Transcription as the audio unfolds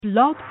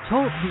Blog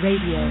Talk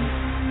Radio.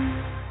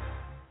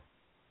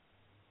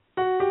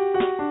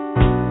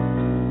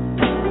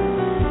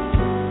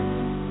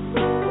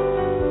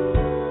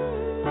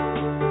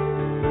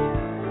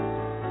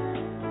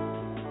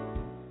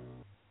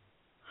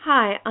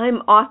 Hi, I'm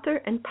author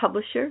and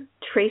publisher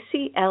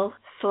Tracy L.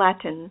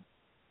 Slatton.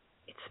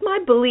 It's my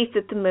belief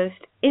that the most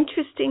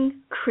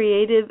interesting,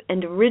 creative,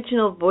 and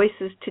original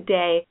voices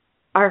today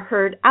are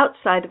heard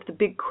outside of the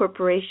big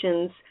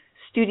corporations,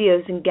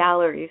 studios, and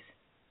galleries.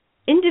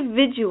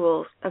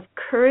 Individuals of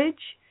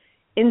courage,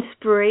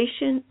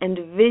 inspiration, and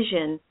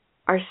vision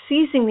are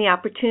seizing the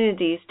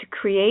opportunities to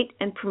create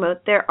and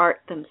promote their art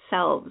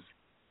themselves.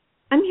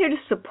 I'm here to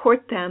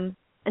support them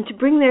and to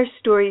bring their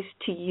stories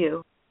to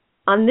you.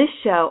 On this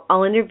show,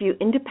 I'll interview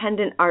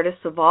independent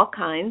artists of all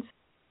kinds,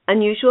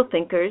 unusual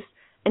thinkers,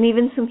 and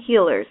even some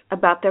healers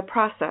about their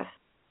process.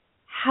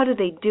 How do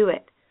they do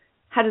it?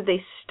 How do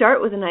they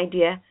start with an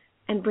idea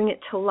and bring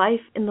it to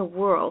life in the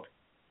world?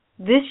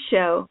 This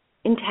show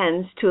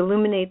intends to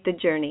illuminate the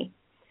journey.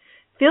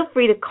 Feel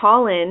free to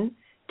call in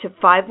to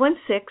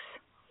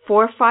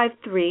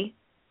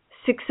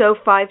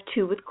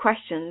 516-453-6052 with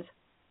questions,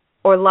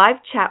 or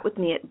live chat with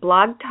me at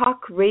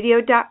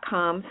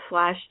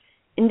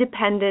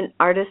blogtalkradio.com/independent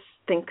artists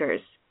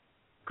thinkers.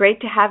 Great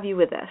to have you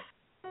with us.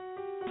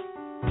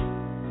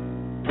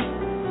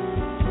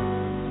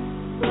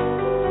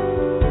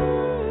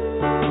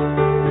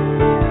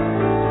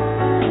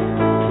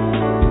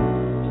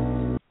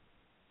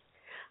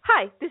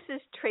 Hi, this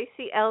is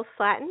Tracy L.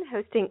 Slatton,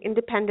 hosting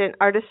Independent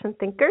Artists and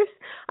Thinkers.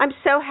 I'm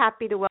so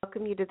happy to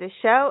welcome you to the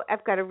show.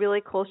 I've got a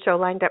really cool show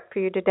lined up for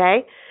you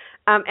today.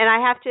 And I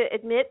have to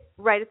admit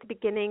right at the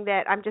beginning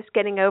that I'm just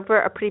getting over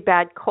a pretty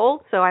bad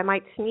cold, so I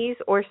might sneeze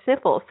or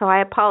sniffle, so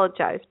I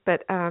apologize.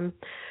 But I'm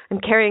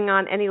carrying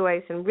on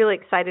anyways and really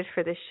excited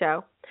for this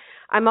show.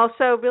 I'm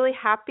also really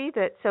happy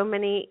that so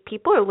many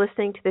people are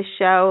listening to the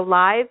show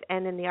live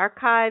and in the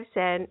archives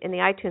and in the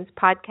iTunes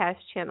podcast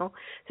channel,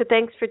 so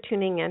thanks for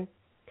tuning in.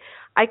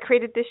 I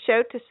created this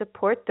show to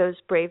support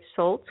those brave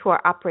souls who are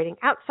operating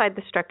outside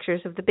the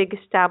structures of the big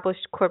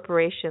established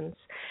corporations.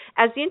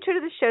 As the intro to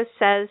the show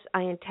says,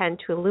 I intend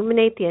to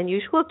illuminate the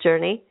unusual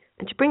journey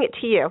and to bring it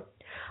to you.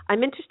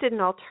 I'm interested in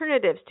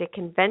alternatives to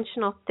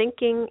conventional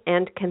thinking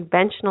and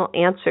conventional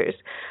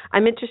answers.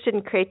 I'm interested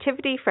in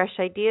creativity, fresh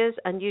ideas,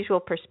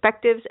 unusual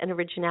perspectives, and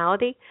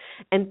originality.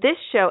 And this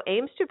show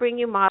aims to bring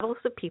you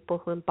models of people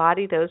who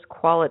embody those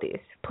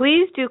qualities.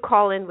 Please do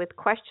call in with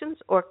questions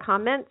or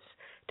comments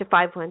to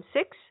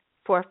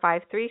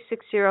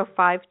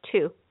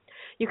 516-453-6052.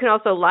 You can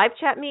also live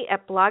chat me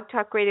at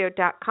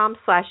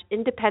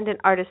blogtalkradio.com/independent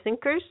artist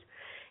thinkers.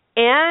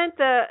 And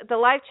the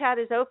live chat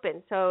is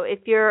open. So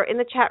if you're in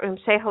the chat room,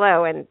 say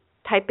hello and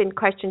type in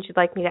questions you'd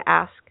like me to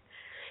ask.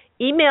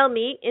 Email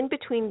me in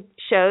between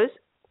shows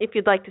if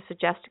you'd like to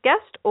suggest a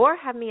guest or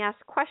have me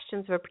ask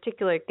questions of a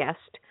particular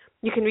guest.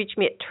 You can reach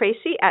me at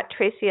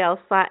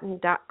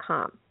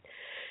tracy@tracylslatton.com.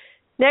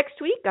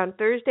 Next week, on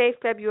Thursday,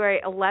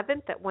 February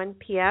 11th at 1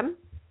 p.m.,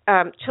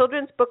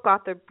 children's book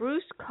author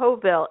Bruce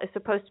Coville is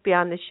supposed to be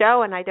on the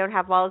show, and I don't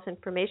have all his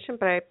information,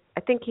 but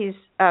I think he's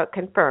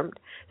confirmed,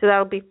 so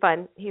that'll be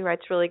fun. He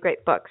writes really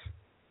great books.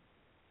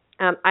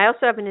 I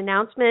also have an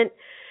announcement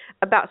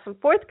about some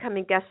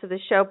forthcoming guests of the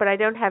show, but I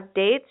don't have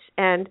dates,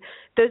 and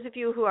those of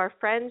you who are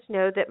friends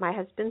know that my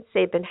husband,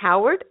 Sabin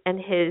Howard, and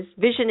his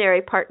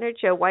visionary partner,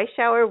 Joe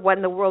Weishauer,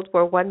 won the World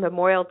War I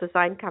Memorial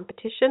Design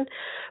Competition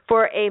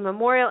for a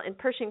memorial in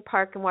Pershing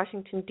Park in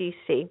Washington,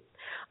 D.C.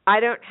 I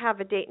don't have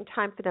a date and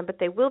time for them, but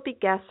they will be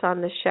guests on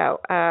the show,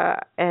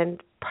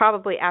 and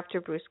probably after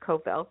Bruce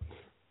Coville.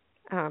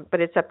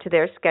 But it's up to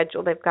their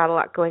schedule. They've got a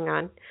lot going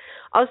on.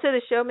 Also,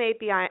 the show may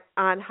be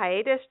on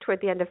hiatus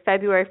toward the end of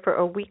February for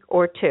a week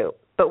or two,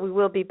 but we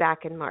will be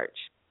back in March.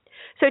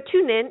 So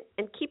tune in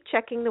and keep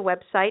checking the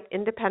website,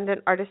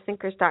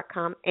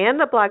 independentartistthinkers.com, and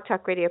the Blog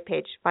Talk Radio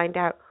page to find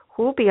out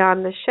who will be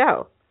on the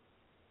show.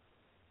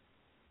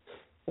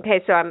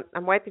 Okay, so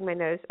I'm wiping my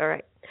nose. All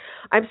right.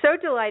 I'm so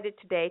delighted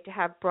today to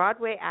have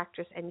Broadway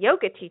actress and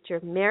yoga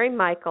teacher Mary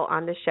Michael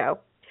on the show.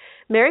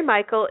 Mary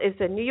Michael is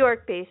a New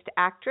York-based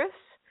actress,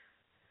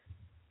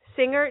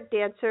 singer,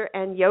 dancer,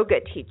 and yoga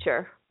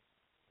teacher.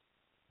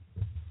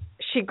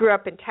 She grew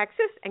up in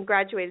Texas and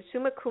graduated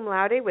summa cum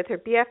laude with her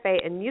BFA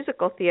in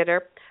musical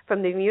theater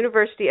from the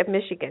University of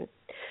Michigan.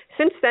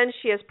 Since then,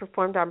 she has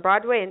performed on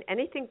Broadway in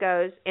Anything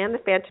Goes and The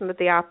Phantom of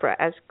the Opera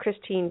as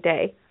Christine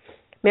Day.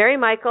 Mary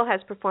Michael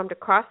has performed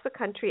across the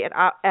country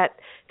at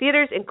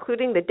theaters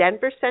including the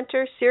Denver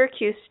Center,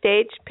 Syracuse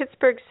Stage,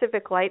 Pittsburgh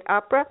Civic Light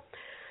Opera,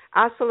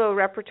 Asolo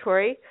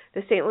Repertory,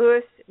 the St.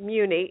 Louis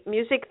Muni,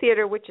 Music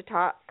Theater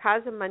Wichita,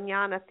 Casa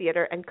Manana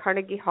Theater, and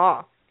Carnegie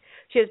Hall.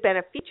 She has been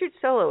a featured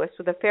soloist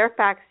with the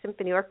Fairfax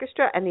Symphony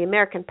Orchestra and the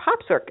American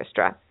Pops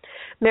Orchestra.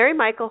 Mary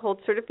Michael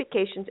holds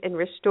certifications in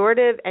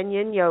restorative and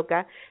yin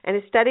yoga and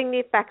is studying the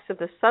effects of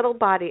the subtle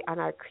body on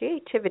our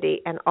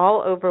creativity and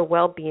all-over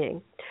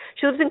well-being.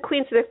 She lives in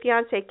Queens with her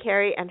fiancé,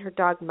 Carrie, and her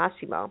dog,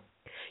 Massimo.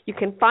 You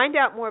can find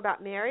out more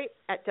about Mary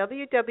at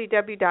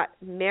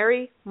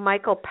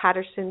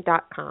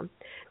www.marymichaelpatterson.com.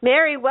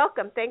 Mary,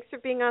 welcome. Thanks for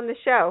being on the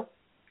show.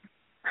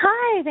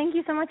 Hi, thank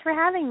you so much for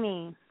having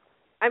me.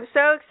 I'm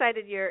so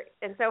excited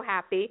and so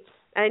happy.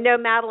 And I know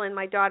Madeline,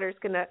 my daughter, is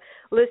going to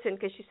listen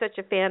because she's such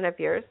a fan of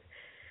yours.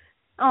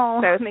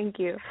 Oh, so, thank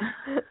you.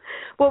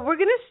 Well, we're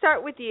going to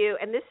start with you,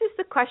 and this is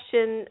the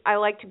question I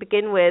like to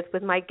begin with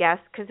my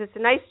guests because it's a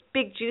nice,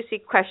 big, juicy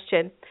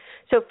question.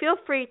 So feel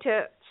free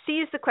to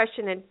seize the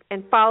question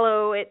and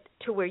follow it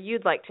to where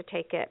you'd like to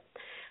take it.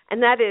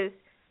 And that is,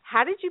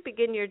 how did you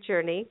begin your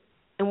journey,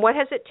 and what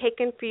has it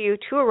taken for you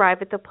to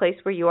arrive at the place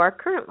where you are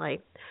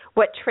currently?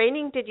 What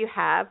training did you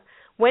have?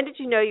 When did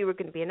you know you were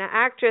going to be an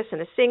actress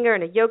and a singer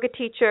and a yoga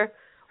teacher?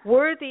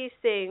 Were these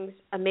things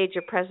a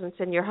major presence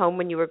in your home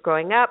when you were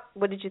growing up?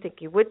 What did you think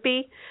you would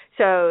be?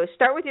 So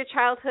start with your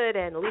childhood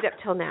and lead up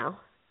till now.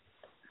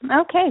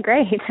 Okay,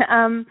 great.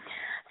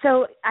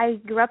 So I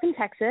grew up in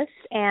Texas,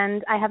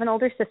 and I have an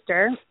older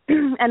sister.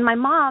 And my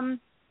mom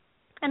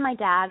and my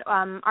dad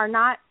are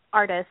not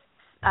artists,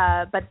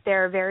 but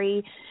they're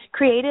very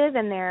creative,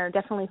 and they're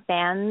definitely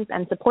fans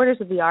and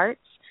supporters of the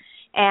arts.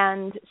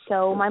 And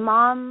so my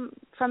mom,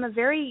 from a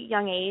very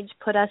young age,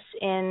 put us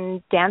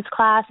in dance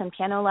class and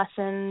piano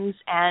lessons,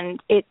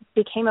 and it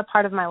became a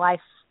part of my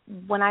life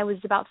when I was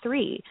about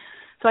 3.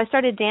 So I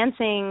started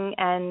dancing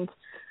and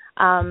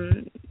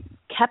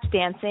kept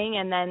dancing,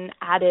 and then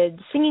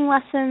added singing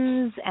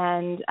lessons,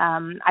 and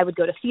I would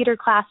go to theater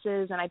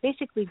classes, and I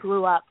basically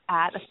grew up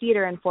at a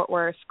theater in Fort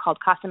Worth called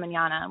Casa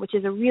Manana, which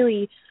is a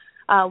really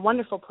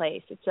wonderful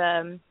place. It's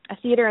a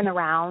theater in the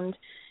Round,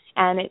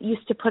 and it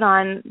used to put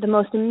on the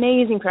most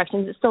amazing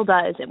productions. It still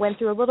does. It went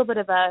through a little bit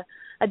of a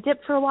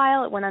dip for a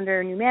while. It went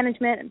under new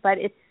management, but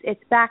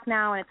it's back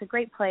now, and it's a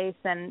great place.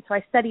 And so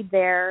I studied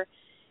there,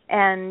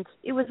 and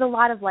it was a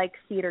lot of like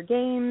theater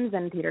games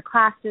and theater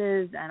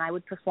classes, and I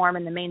would perform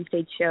in the main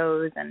stage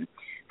shows. And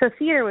so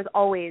theater was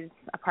always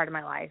a part of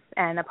my life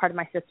and a part of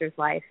my sister's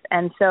life.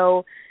 And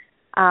so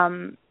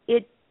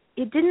it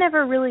didn't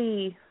ever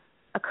really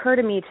occur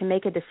to me to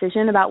make a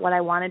decision about what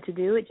I wanted to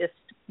do. It just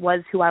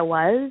was who I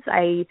was.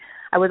 I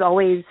was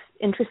always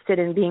interested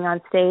in being on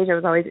stage. I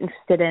was always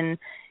interested in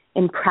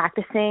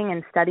practicing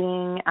and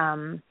studying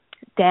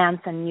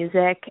dance and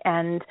music,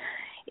 and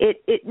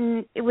it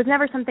was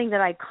never something that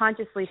I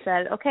consciously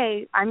said,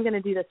 okay, I'm going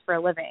to do this for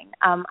a living.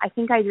 I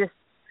think I just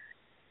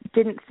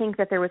didn't think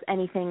that there was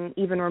anything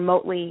even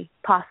remotely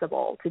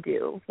possible to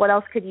do. What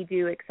else could you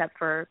do except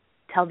for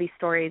tell these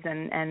stories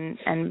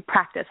and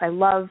practice? I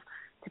love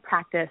to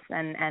practice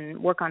and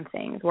work on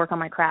things, work on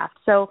my craft.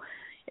 So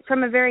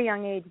from a very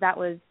young age, that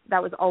was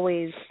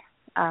always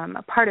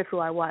a part of who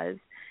I was.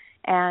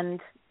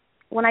 And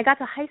when I got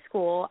to high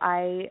school,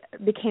 I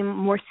became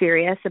more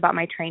serious about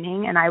my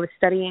training, and I was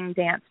studying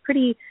dance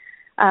pretty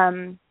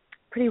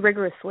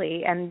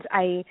rigorously. And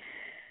I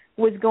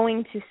was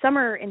going to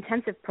summer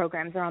intensive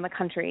programs around the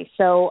country.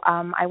 So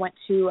I went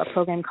to a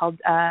program called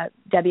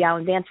Debbie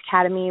Allen Dance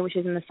Academy, which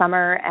is in the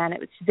summer, and it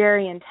was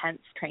very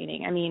intense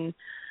training. I mean,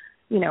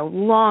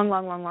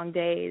 long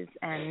days,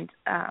 and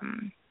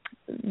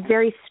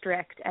very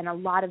strict, and a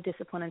lot of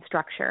discipline and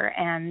structure.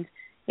 And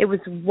it was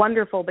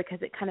wonderful because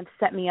it kind of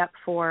set me up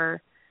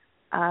for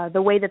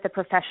the way that the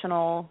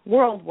professional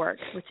world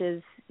works, which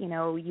is,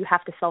 you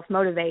have to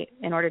self-motivate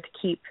in order to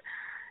keep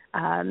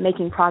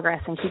making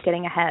progress and keep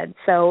getting ahead.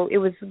 So it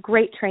was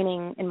great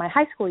training in my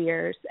high school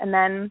years. And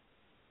then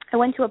I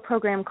went to a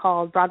program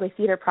called Broadway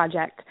Theater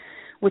Project,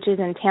 which is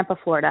in Tampa,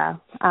 Florida.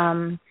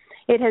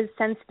 It has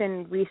since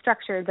been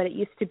restructured, but it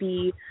used to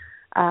be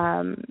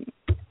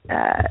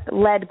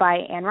led by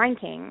Anne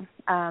Reinking.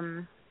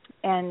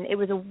 And it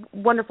was a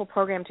wonderful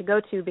program to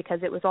go to because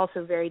it was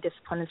also very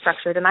disciplined and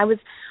structured. And I was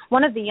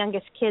one of the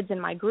youngest kids in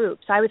my group.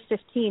 So I was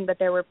 15, but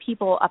there were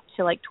people up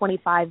to like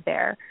 25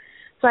 there.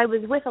 So I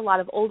was with a lot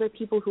of older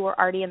people who were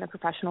already in the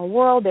professional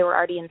world. They were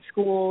already in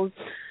schools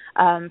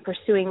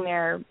pursuing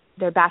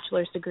their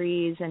bachelor's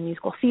degrees in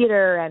musical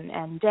theater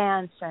and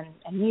dance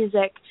and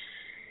music.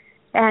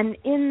 And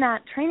in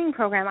that training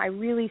program, I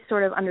really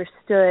sort of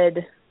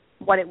understood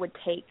what it would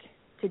take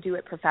to do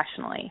it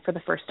professionally for the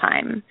first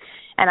time.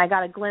 And I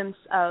got a glimpse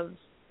of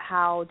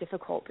how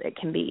difficult it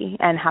can be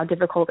and how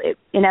difficult it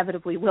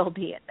inevitably will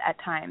be at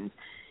times.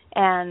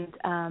 And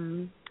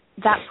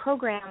that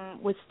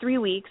program was 3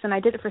 weeks, and I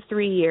did it for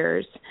 3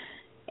 years.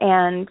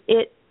 And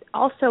it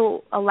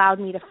also allowed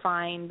me to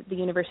find the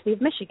University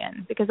of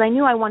Michigan because I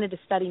knew I wanted to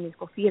study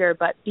musical theater,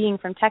 but being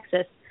from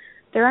Texas,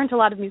 there aren't a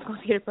lot of musical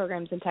theater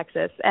programs in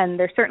Texas, and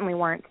there certainly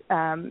weren't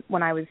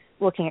when I was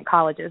looking at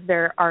colleges.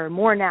 There are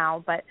more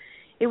now, but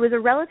it was a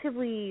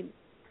relatively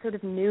sort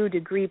of new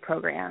degree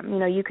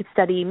program. You could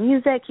study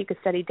music, you could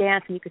study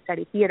dance, and you could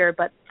study theater,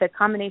 but the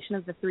combination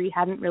of the three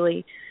hadn't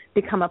really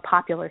become a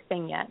popular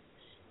thing yet.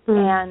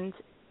 And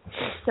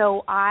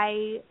so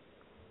I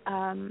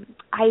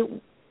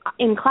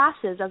in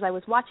classes, as I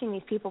was watching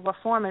these people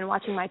perform and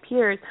watching my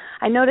peers,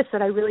 I noticed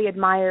that I really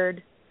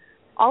admired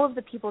all of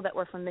the people that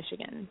were from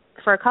Michigan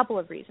for a couple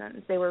of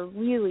reasons. They were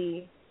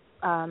really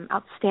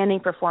outstanding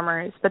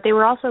performers, but they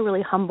were also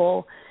really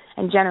humble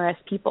and generous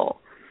people.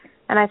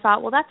 And I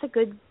thought, well, that's a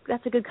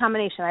good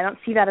combination. I don't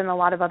see that in a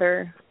lot of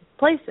other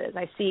places.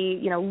 I see,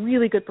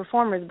 really good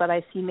performers, but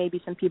I see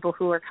maybe some people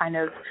who are kind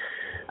of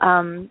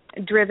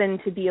driven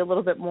to be a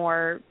little bit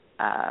more,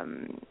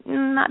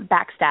 not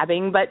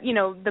backstabbing, but,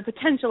 the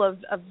potential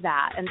of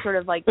that, and sort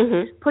of like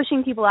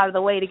pushing people out of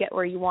the way to get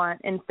where you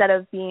want, instead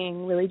of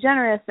being really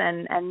generous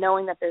and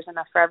knowing that there's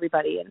enough for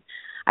everybody.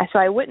 And so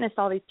I witnessed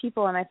all these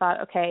people, and I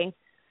thought, okay,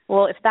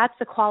 well, if that's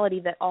the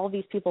quality that all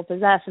these people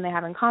possess and they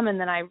have in common,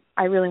 then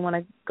I really want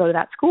to go to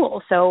that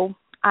school. So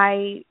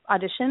I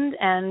auditioned,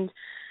 and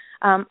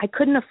I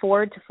couldn't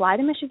afford to fly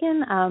to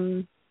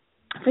Michigan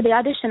for the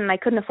audition, and I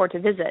couldn't afford to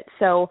visit.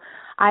 So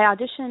I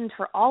auditioned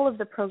for all of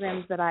the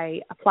programs that I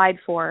applied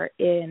for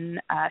in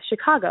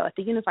Chicago at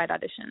the Unified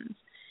Auditions.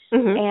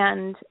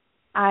 And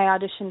I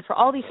auditioned for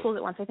all these schools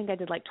at once. I think I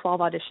did like 12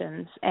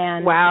 auditions.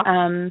 And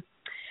wow.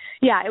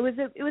 Yeah, it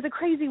was a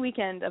crazy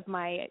weekend of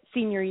my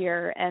senior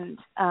year, and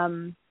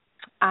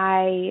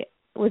I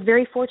was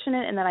very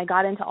fortunate in that I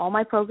got into all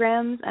my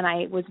programs, and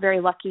I was very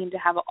lucky to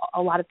have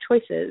a lot of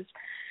choices.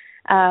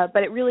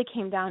 But it really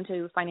came down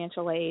to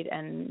financial aid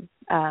and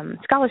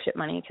scholarship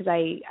money, because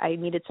I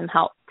needed some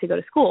help to go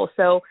to school.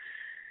 So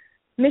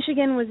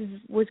Michigan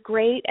was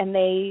great, and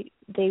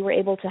they were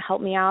able to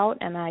help me out,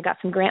 and I got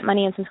some grant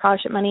money and some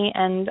scholarship money,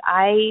 and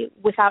I,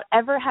 without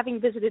ever having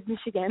visited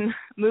Michigan,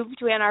 moved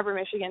to Ann Arbor,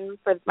 Michigan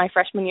for my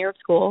freshman year of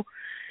school.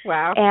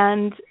 Wow.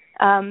 And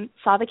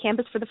saw the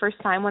campus for the first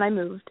time when I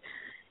moved,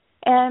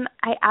 and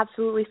I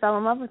absolutely fell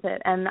in love with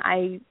it, and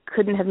I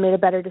couldn't have made a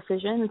better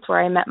decision. It's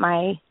where I met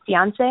my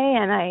fiance,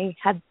 and I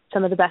had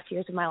some of the best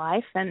years of my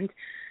life, and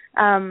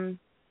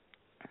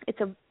it's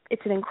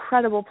an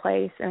incredible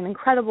place, an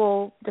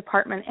incredible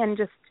department, and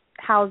just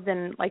housed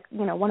in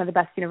one of the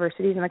best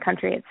universities in the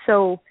country. It's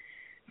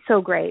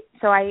so great.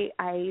 So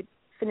I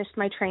finished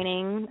my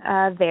training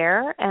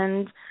there,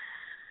 and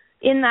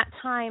in that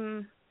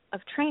time of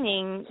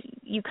training,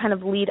 you kind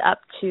of lead up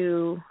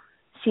to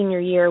senior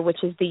year,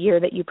 which is the year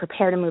that you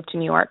prepare to move to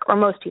New York, or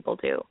most people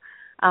do.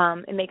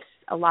 It makes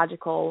a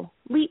logical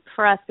leap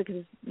for us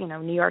because,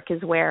 New York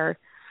is where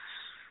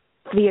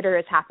theater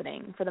is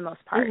happening for the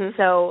most part.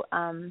 So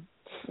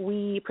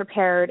we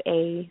prepared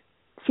a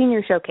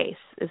senior showcase,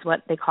 is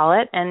what they call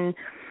it, and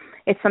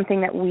it's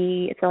something that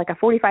it's like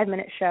a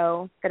 45-minute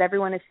show that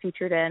everyone is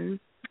featured in,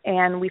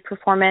 and we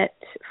perform it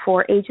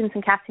for agents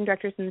and casting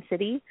directors in the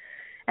city.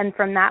 And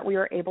from that, we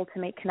were able to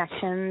make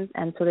connections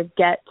and sort of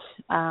get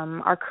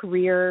our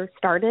career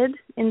started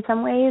in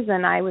some ways,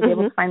 and I was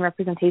able to find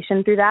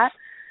representation through that.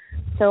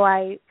 So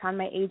I found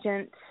my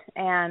agent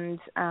and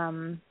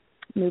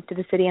moved to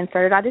the city and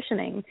started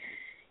auditioning.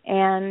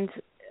 And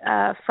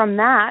from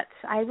that,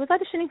 I was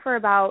auditioning for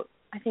about,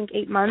 I think,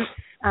 8 months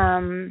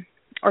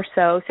or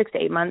so, 6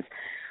 to 8 months,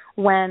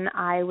 when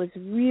I was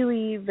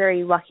really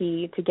very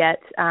lucky to get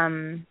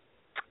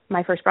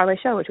my first Broadway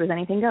show, which was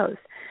Anything Goes.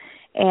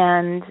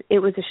 And it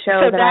was a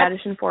show that I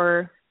auditioned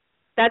for.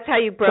 That's how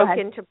you broke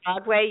into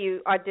Broadway? You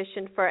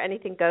auditioned for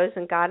Anything Goes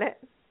and got it?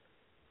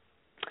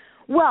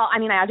 Well, I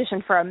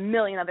auditioned for a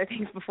million other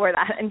things before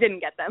that and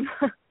didn't get them.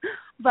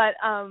 But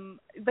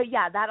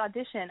yeah, that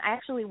audition, I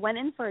actually went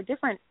in for a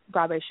different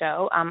Broadway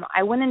show.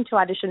 I went in to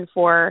audition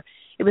for,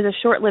 it was a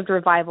short-lived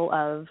revival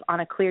of On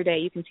a Clear Day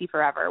You Can See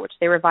Forever, which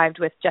they revived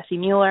with Jessie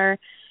Mueller.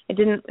 It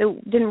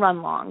didn't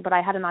run long, but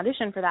I had an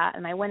audition for that,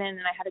 and I went in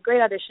and I had a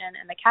great audition,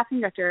 and the casting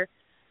director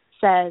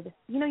said,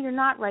 you're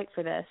not right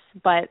for this,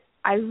 but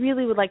I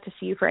really would like to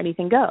see you for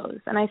Anything Goes.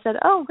 And I said,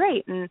 oh,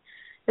 great. And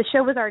the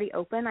show was already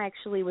open. I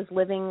actually was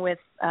living with,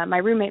 my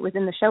roommate was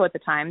in the show at the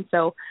time,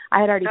 so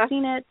I had already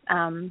seen it.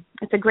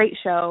 It's a great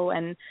show.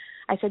 And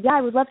I said, yeah, I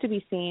would love to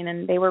be seen.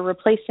 And they were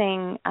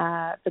replacing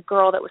the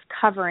girl that was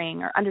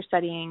covering or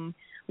understudying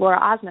Laura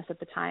Osnes at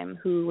the time,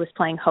 who was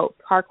playing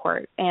Hope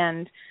Harcourt.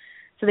 And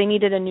so they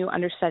needed a new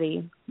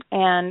understudy.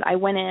 And I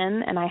went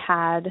in and I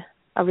had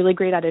a really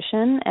great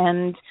audition,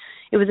 and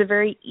it was a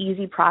very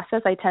easy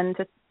process. I tend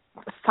to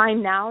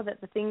find now that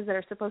the things that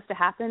are supposed to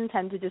happen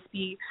tend to just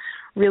be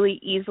really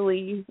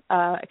easily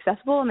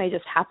accessible, and they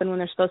just happen when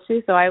they're supposed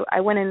to. So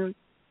I went in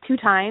 2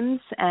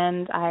 times,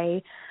 and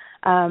I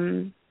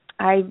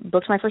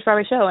booked my first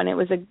Broadway show, and it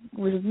was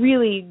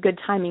really good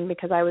timing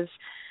because I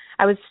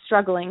was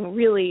struggling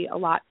really a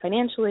lot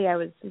financially. I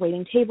was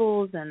waiting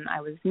tables, and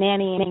I was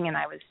nannying, and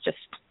I was just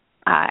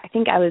I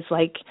think I was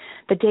like,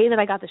 the day that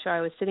I got the show, I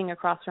was sitting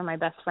across from my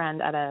best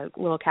friend at a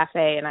little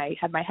cafe, and I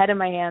had my head in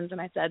my hands, and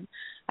I said,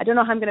 I don't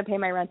know how I'm going to pay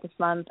my rent this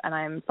month, and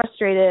I'm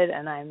frustrated,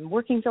 and I'm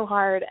working so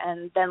hard.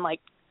 And then like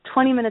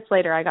 20 minutes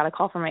later, I got a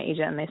call from my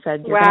agent, and they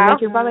said, you're going to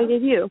make your Broadway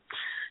debut.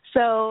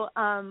 So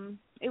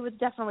it was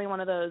definitely one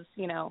of those,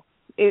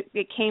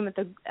 it came at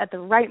the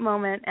right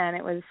moment, and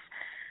it was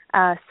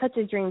such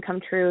a dream come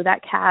true. That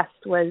cast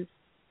was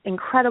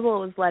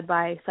incredible. It was led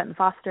by Sutton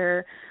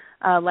Foster,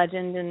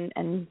 legend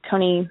and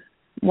Tony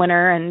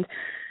winner, and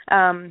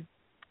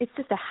it's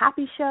just a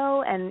happy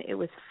show, and it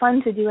was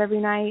fun to do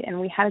every night,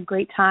 and we had a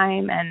great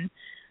time. And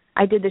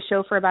I did the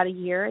show for about a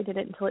year. I did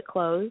it until it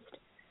closed,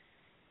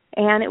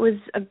 And it was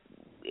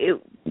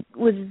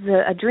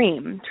a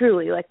dream,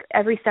 truly. Like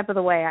every step of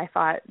the way, I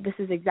thought, this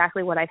is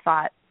exactly what I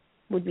thought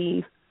would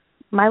be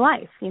my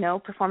life,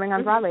 performing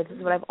on Broadway. This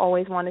is what I've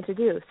always wanted to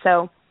do.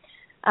 So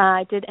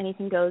I did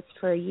Anything Goes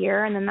for a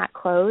year, and then that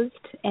closed.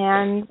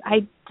 And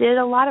I did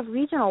a lot of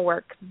regional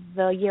work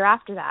the year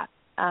after that,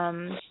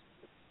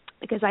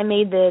 because I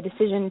made the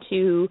decision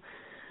to,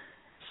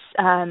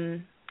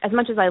 as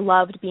much as I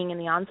loved being in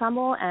the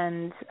ensemble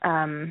and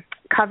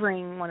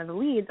covering one of the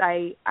leads,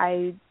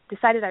 I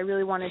decided I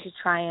really wanted to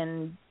try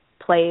and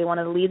play one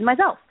of the leads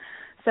myself.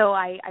 So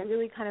I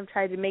really kind of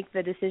tried to make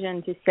the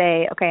decision to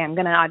say, okay, I'm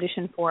going to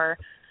audition for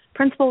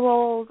principal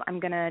roles. I'm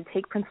going to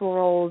take principal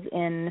roles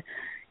in,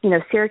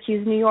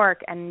 Syracuse, New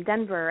York, and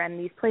Denver, and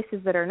these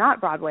places that are not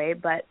Broadway,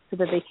 but so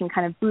that they can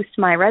kind of boost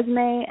my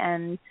resume.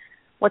 And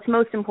what's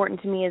most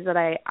important to me is that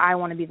I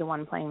want to be the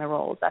one playing the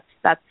roles.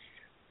 That's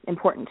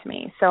important to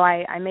me. So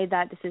I made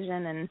that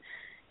decision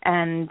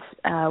and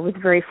was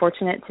very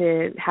fortunate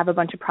to have a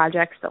bunch of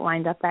projects that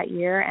lined up that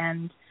year.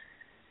 And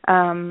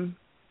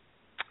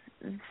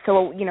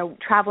so,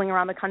 traveling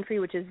around the country,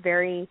 which is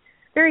very,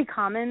 very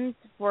common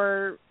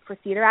for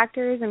theater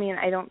actors. I mean,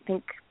 I don't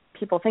think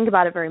people think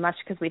about it very much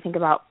because we think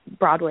about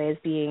Broadway as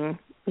being,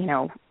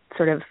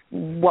 sort of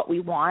what we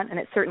want, and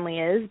it certainly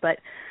is, but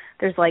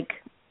there's like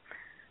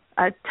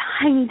a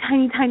tiny,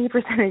 tiny, tiny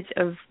percentage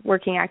of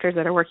working actors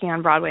that are working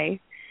on Broadway,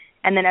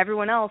 and then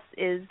everyone else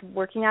is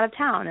working out of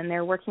town, and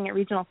they're working at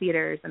regional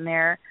theaters, and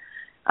they're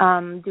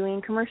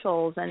doing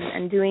commercials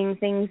and doing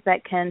things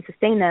that can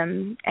sustain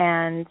them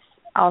and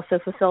also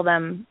fulfill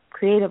them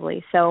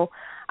creatively. So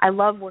I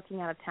love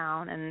working out of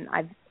town, and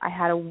I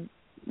had a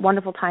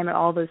wonderful time at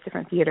all those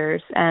different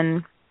theaters.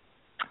 And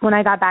when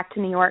I got back to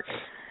New York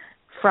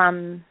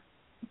from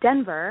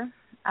Denver,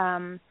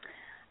 I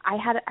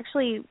had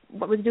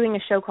was doing a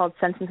show called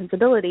Sense and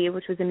Sensibility,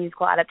 which was a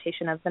musical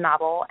adaptation of the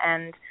novel,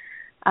 and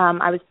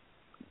I was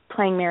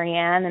playing Mary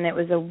Ann, and it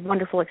was a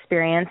wonderful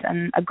experience.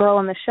 And a girl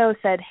on the show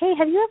said, "Hey,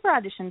 have you ever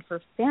auditioned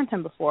for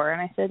Phantom before?"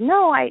 And I said,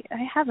 "No, I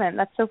haven't."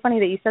 "That's so funny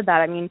that you said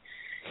that. I mean,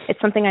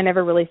 it's something I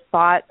never really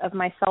thought of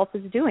myself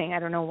as doing. I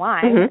don't know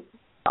why. It's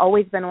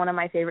always been one of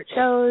my favorite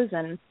shows."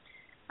 And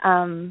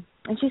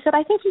she said,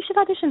 "I think you should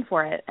audition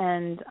for it."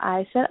 And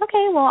I said,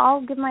 "Okay, well,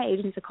 I'll give my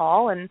agents a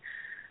call." And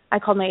I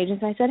called my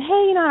agents and I said,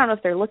 "Hey, I don't know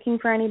if they're looking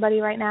for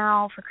anybody right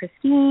now for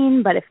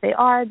Christine, but if they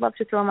are, I'd love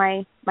to throw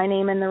my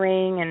name in the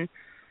ring." And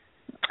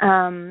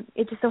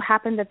it just so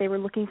happened that they were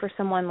looking for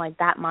someone like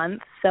that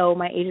month. So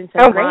my agent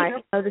said,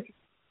 "Great,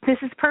 this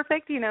is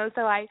perfect,"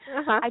 So I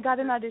got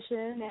an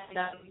audition,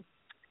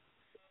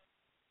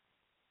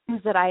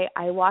 and that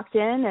I walked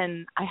in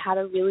and I had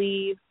a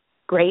really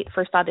great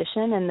first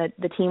audition, and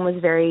the team was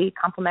very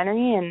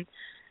complimentary,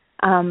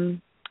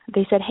 and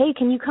they said, "Hey,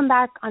 can you come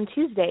back on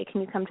Tuesday?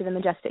 Can you come to the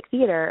Majestic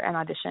Theater and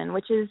audition?"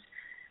 Which is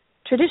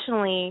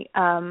traditionally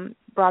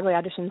Broadway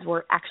auditions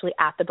were actually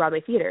at the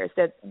Broadway theaters.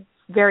 That's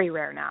very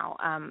rare now,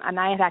 and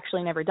I had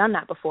actually never done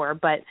that before.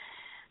 But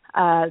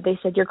they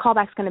said, "Your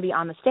callback's going to be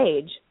on the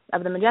stage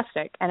of the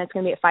Majestic, and it's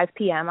going to be at 5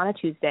 p.m. on a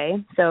Tuesday.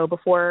 So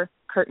before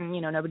curtain,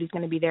 nobody's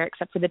going to be there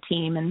except for the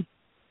team." And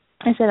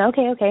I said,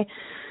 okay.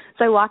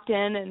 So I walked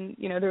in, and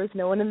there was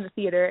no one in the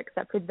theater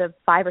except for the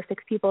 5 or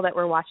 6 people that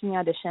were watching the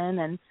audition.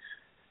 And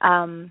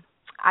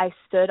I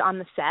stood on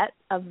the set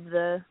of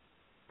the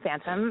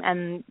Phantom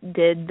and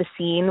did the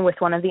scene with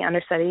one of the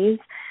understudies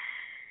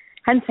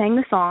and sang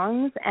the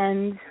songs.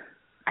 And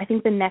I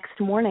think the next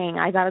morning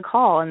I got a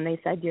call, and they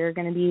said, "You're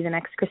going to be the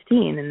next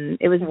Christine." And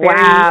it was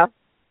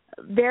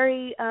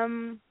very,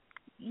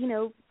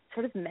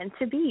 sort of meant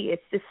to be.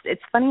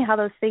 It's funny how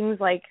those things,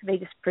 like, they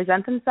just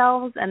present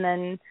themselves, and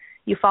then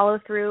you follow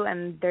through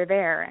and they're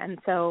there. And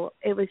so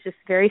it was just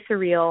very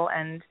surreal.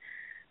 And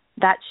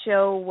that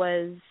show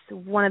was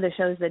one of the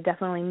shows that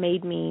definitely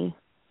made me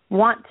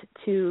want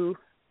to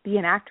be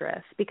an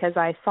actress, because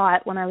I saw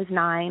it when I was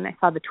 9. I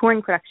saw the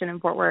touring production in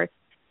Fort Worth,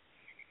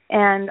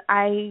 and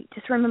I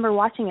just remember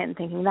watching it and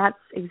thinking, that's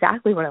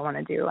exactly what I want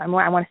to do. I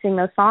want to sing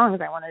those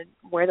songs. I want to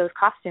wear those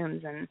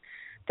costumes. And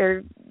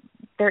there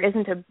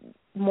isn't a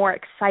more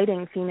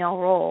exciting female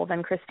role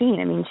than Christine.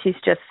 I mean, she's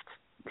just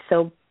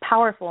so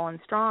powerful and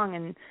strong,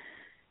 and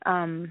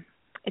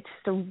it's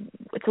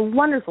a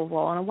wonderful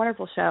role and a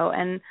wonderful show.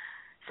 And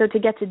so to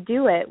get to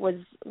do it was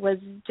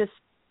just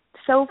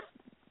so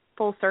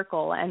full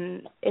circle,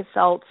 and it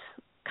felt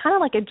kind of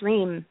like a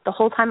dream the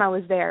whole time I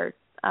was there.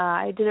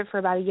 I did it for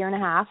about a year and a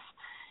half,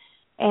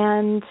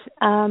 and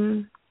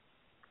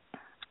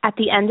at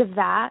the end of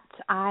that,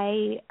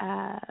 I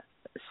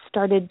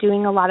started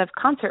doing a lot of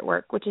concert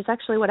work, which is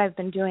actually what I've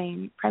been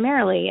doing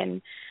primarily.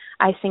 And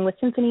I sing with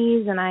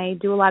symphonies, and I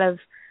do a lot of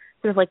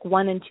sort of like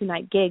 1 and 2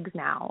 night gigs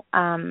now.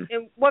 And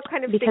what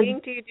kind of singing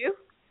do you do?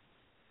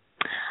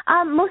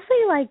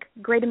 Mostly like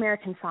Great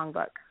American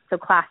Songbook, so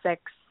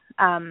classics,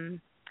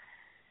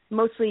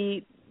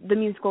 mostly the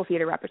musical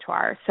theater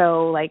repertoire.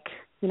 So like,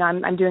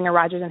 I'm doing a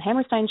Rodgers and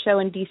Hammerstein show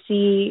in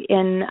D.C.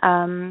 in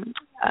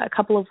a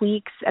couple of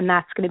weeks, and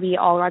that's going to be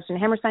all Rodgers and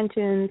Hammerstein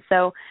tunes.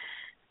 So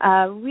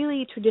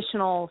really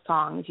traditional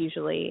songs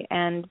usually.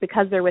 And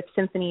because they're with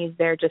symphonies,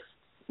 they're just,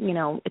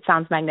 it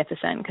sounds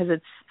magnificent because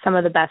it's some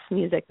of the best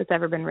music that's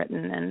ever been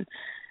written.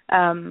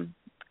 And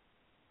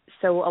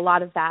so a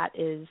lot of that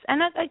is,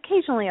 and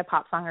occasionally a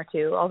pop song or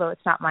two, although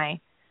it's not my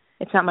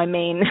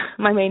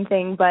main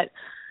thing. But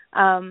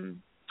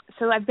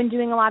so I've been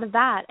doing a lot of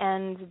that,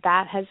 and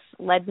that has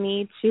led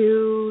me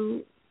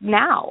to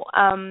now.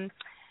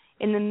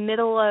 In the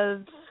middle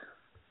of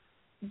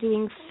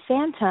doing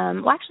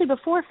Phantom, well, actually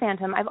before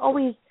Phantom, I've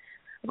always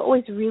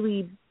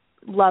really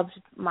loved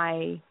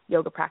my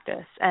yoga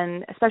practice,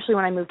 and especially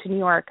when I moved to New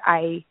York,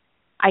 I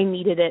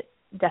needed it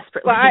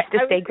desperately to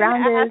stay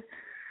grounded.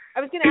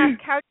 I was going to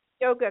ask, how did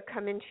yoga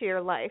come into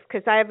your life?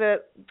 Because I have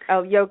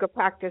a yoga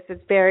practice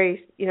that's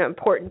very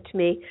important to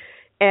me,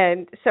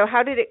 and so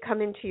how did it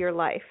come into your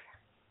life?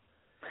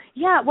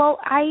 Yeah, well,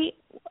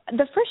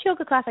 the first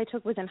yoga class I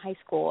took was in high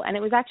school, and it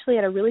was actually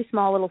at a really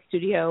small little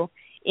studio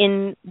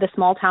in the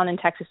small town in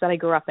Texas that I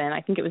grew up in.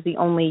 I think it was the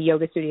only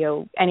yoga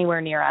studio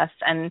anywhere near us,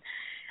 and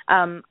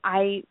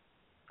I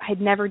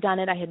had never done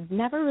it. I had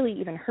never really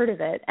even heard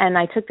of it, and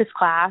I took this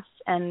class,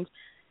 and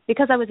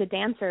because I was a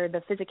dancer,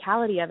 the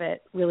physicality of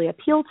it really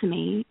appealed to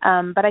me,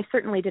 but I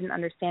certainly didn't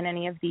understand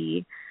any of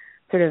the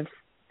sort of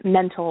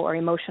mental or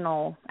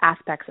emotional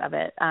aspects of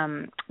it.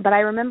 But I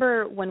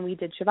remember when we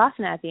did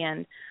Shavasana at the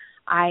end,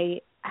 I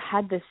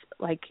had this,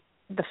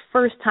 the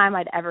first time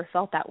I'd ever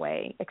felt that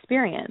way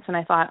experience. And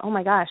I thought, oh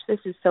my gosh, this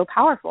is so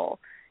powerful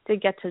to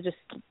get to just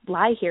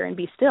lie here and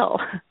be still.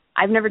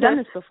 I've never done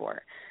this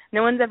before.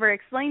 No one's ever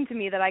explained to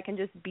me that I can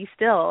just be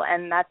still,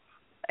 and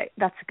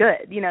that's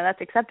good.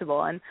 That's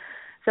acceptable. And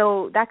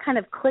so that kind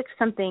of clicked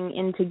something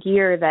into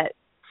gear that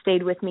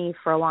stayed with me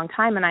for a long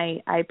time. And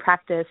I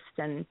practiced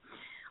and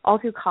all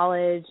through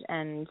college,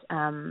 and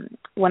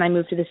when I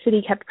moved to the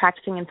city, kept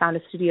practicing and found a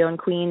studio in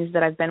Queens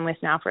that I've been with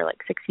now for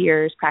 6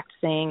 years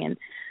practicing.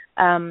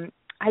 And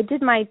I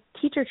did my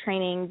teacher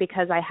training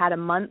because I had a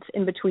month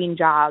in between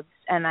jobs,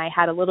 and I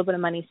had a little bit of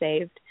money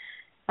saved.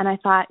 And I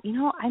thought,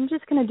 I'm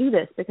just going to do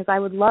this because I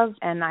would love,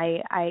 and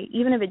I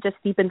even if it just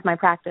deepens my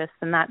practice,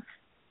 then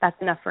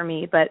that's enough for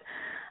me. But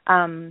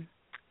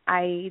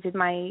I did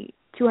my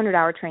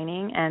 200-hour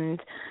training, and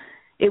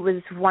it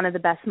was one of the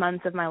best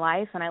months of my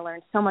life, and I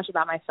learned so much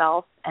about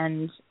myself,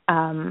 and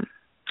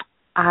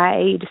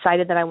I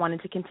decided that I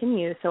wanted to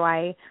continue. So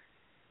I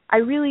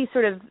really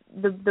sort of,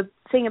 the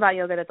thing about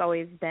yoga that's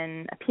always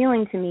been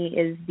appealing to me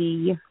is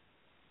the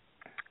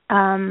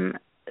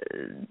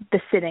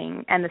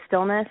sitting and the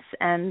stillness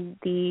and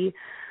the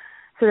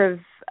sort of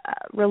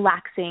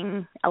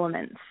relaxing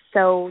elements.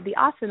 So the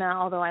asana,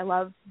 although I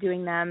love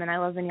doing them and I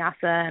love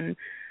vinyasa, and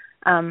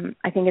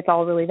I think it's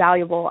all really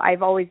valuable,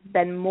 I've always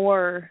been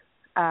more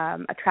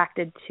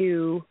attracted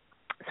to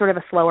sort of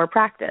a slower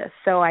practice.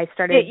 So I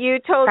started. You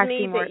told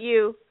me that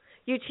you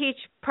teach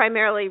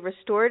primarily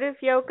restorative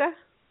yoga?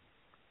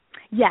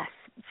 Yes.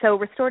 So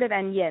restorative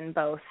and yin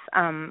both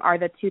are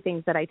the two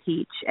things that I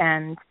teach.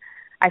 And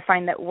I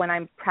find that when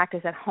I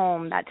practice at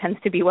home, that tends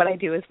to be what I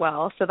do as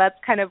well. So that's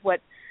kind of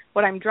what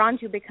I'm drawn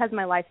to, because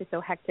my life is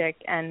so hectic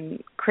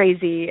and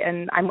crazy,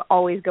 and I'm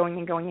always going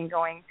and going and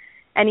going.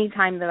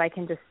 Anytime that I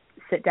can just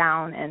sit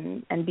down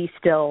and be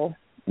still,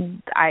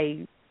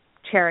 I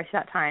cherish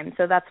that time.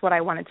 So that's what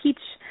I want to teach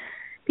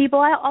people.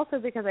 Also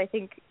because I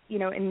think,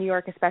 in New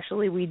York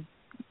especially, we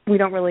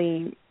don't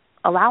really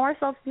allow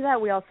ourselves to do that.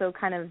 We also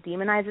kind of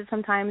demonize it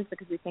sometimes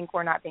because we think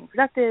we're not being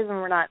productive, and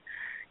we're not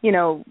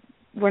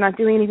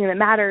doing anything that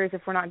matters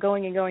if we're not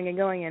going and going and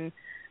going. And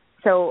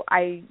so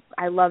I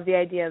love the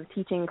idea of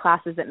teaching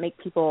classes that make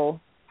people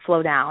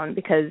slow down,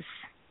 because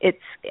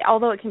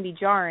although it can be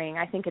jarring,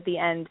 I think at the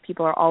end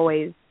people are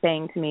always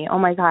saying to me, oh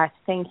my gosh,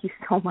 thank you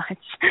so much.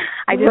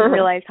 I didn't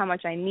realize how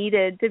much I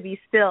needed to be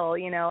still,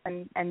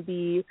 and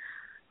be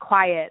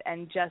quiet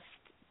and just,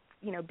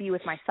 be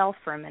with myself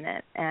for a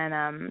minute.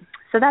 And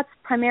so that's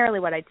primarily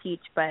what I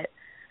teach. But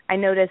I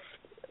noticed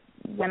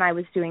when I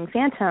was doing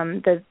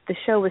Phantom, the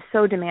show was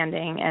so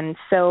demanding and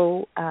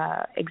so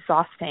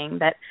exhausting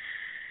that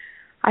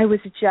I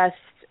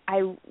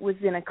was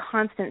in a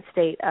constant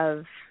state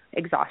of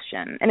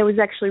exhaustion. And it was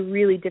actually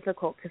really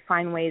difficult to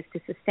find ways to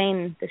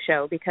sustain the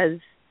show, because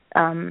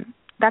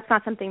that's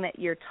not something that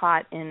you're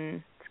taught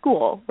in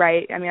school,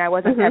 right? I mean, I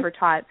wasn't ever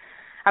taught.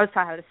 I was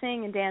taught how to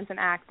sing and dance and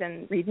act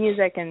and read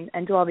music and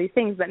do all these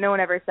things, but no one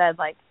ever said,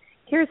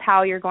 here's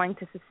how you're going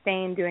to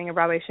sustain doing a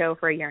Broadway show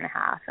for a year and a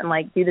half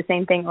and do the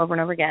same thing over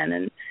and over again.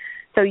 And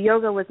so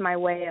yoga was my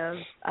way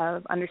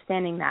of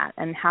understanding that,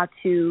 and how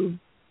to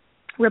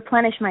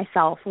replenish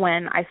myself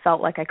when I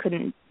felt like I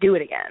couldn't do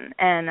it again.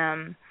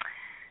 And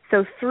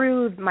so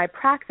through my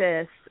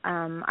practice,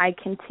 I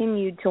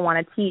continued to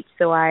want to teach.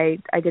 So I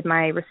did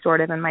my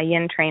restorative and my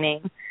yin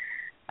training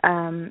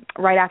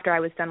right after I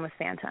was done with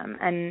Phantom.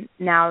 And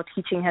now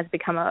teaching has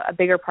become a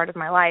bigger part of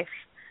my life,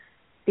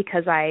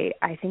 because I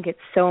think it's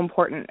so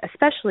important,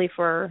 especially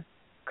for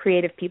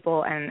creative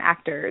people and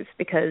actors,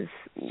 because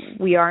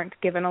we aren't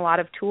given a lot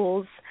of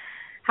tools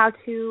how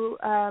to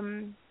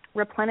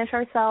replenish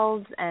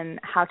ourselves and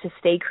how to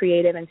stay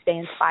creative and stay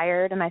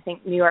inspired. And I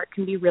think New York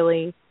can be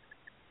really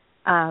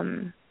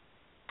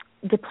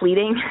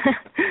depleting.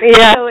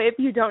 Yeah. So if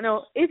you don't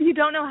know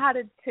how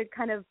to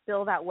kind of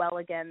fill that well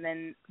again,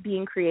 then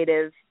being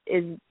creative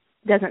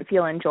doesn't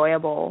feel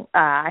enjoyable.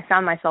 I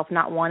found myself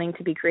not wanting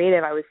to be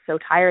creative. I was so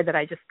tired that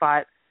I just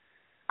thought,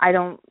 I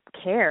don't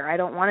care. I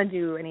don't want to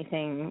do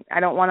anything. I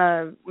don't want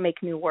to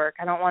make new work.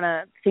 I don't want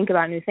to think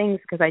about new things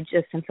because I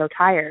just am so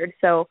tired.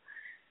 So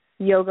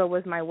yoga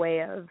was my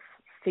way of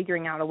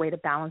figuring out a way to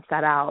balance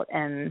that out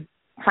and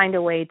find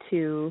a way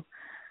to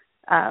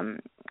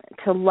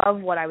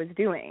love what I was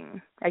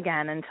doing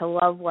again, and to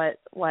love what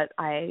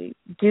I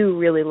do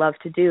really love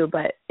to do.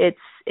 But it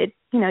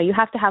you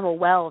have to have a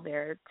well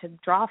there to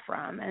draw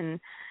from, and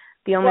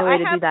the only way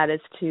to do that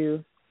is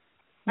to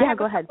go ahead. I have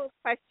a couple of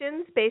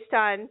questions based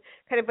on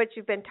kind of what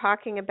you've been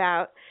talking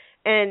about,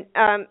 and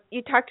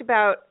you talked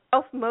about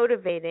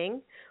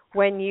self-motivating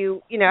when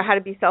you know how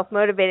to be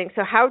self-motivating.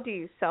 So how do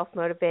you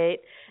self-motivate,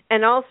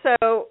 and also,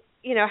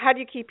 how do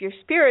you keep your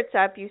spirits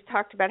up? You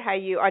talked about how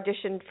you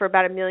auditioned for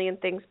about 1 million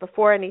things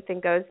before anything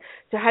goes.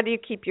 So how do you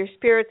keep your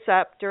spirits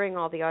up during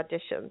all the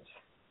auditions?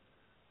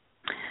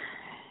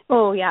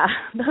 Oh, yeah.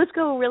 Those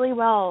go really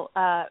well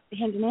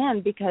hand in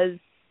hand because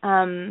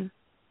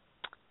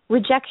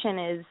rejection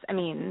is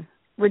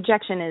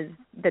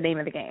the name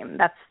of the game.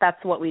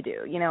 That's what we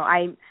do.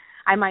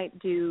 I might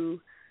do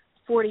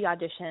 40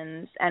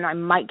 auditions and I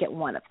might get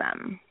one of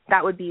them.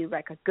 That would be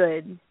like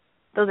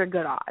those are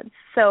good odds.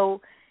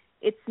 So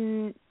it's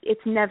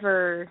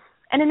never,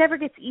 and it never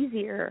gets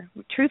easier,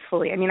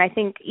 truthfully. I mean, I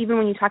think even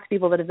when you talk to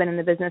people that have been in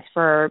the business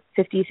for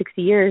 50,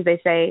 60 years,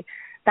 they say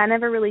that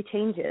never really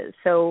changes.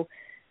 So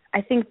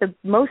I think the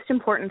most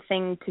important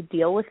thing to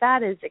deal with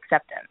that is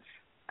acceptance.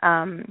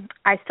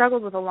 I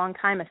struggled with a long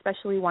time,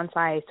 especially once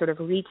I sort of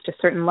reached a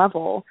certain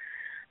level.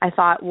 I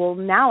thought, well,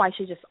 now I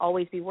should just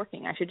always be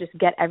working. I should just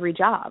get every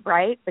job,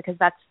 right? Because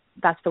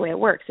that's the way it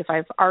works. If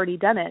I've already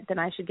done it, then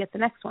I should get the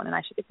next one, and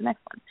I should get the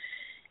next one.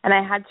 And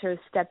I had to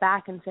step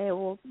back and say,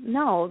 well,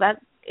 no,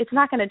 it's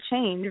not going to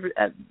change.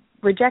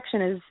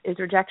 Rejection is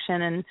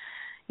rejection. And,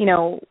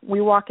 we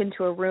walk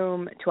into a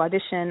room to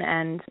audition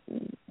and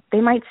they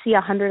might see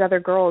 100 other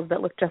girls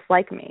that look just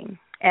like me.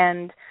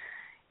 And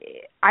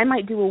I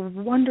might do a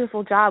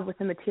wonderful job with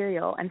the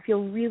material and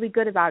feel really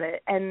good about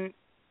it. And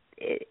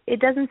it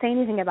doesn't say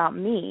anything about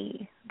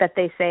me that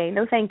they say,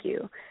 no, thank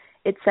you.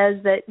 It says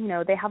that,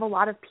 they have a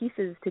lot of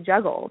pieces to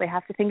juggle. They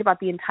have to think about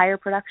the entire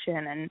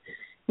production, and,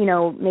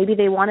 maybe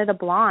they wanted a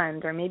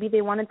blonde, or maybe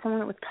they wanted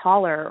someone that was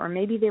taller, or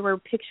maybe they were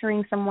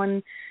picturing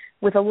someone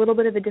with a little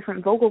bit of a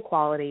different vocal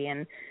quality.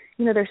 And,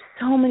 there's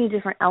so many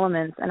different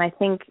elements. And I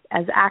think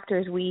as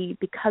actors,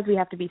 because we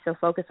have to be so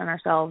focused on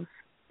ourselves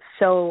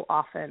so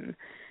often,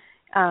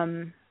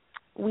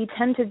 we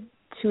tend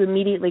to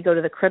immediately go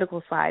to the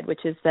critical side,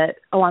 which is that,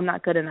 oh, I'm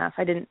not good enough.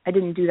 I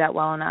didn't do that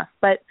well enough.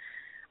 But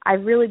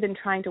I've really been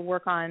trying to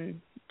work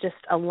on just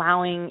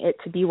allowing it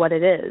to be what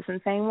it is and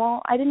saying,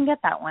 well, I didn't get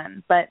that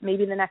one, but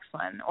maybe the next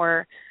one,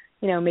 or,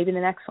 maybe the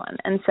next one.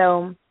 And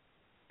so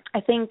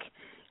I think,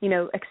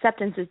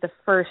 acceptance is the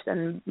first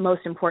and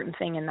most important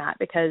thing in that,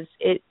 because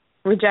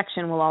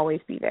rejection will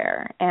always be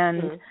there.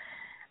 And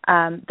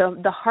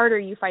the harder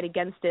you fight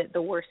against it,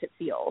 the worse it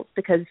feels,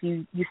 because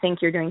you think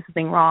you're doing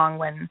something wrong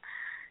when,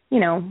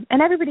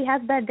 and everybody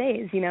has bad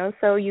days,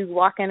 so you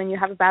walk in and you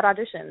have a bad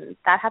audition.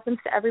 That happens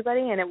to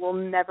everybody, and it will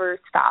never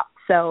stop.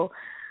 So,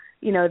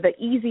 the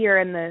easier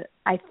and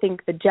I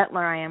think the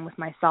gentler I am with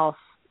myself,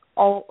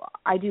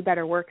 I do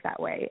better work that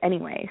way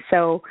anyway.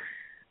 So,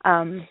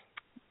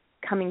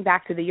 coming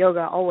back to the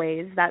yoga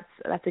always, that's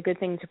a good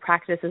thing to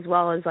practice, as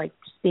well as like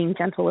just being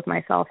gentle with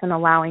myself and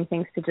allowing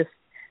things to just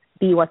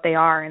be what they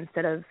are,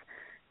 instead of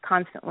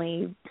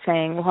constantly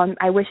saying, well,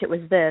 I wish it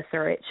was this,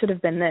 or it should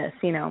have been this,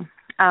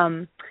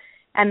 And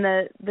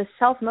the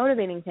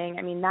self-motivating thing,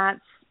 I mean,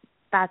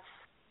 that's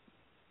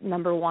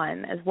number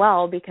one as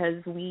well,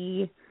 because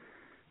we,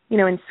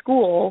 in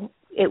school,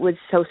 it was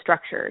so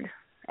structured.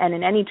 And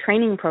in any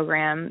training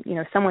program,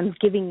 someone's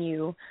giving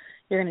you,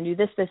 you're going to do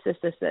this, this, this,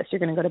 this, this. You're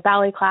going to go to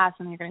ballet class,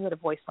 and then you're going to go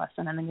to voice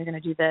lesson, and then you're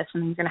going to do this,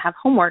 and then you're going to have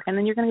homework, and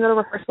then you're going to go to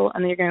rehearsal,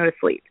 and then you're going to go to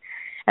sleep.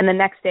 And the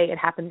next day it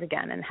happens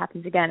again, and it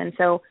happens again. And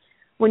so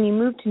when you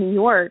move to New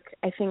York,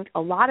 I think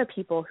a lot of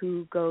people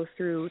who go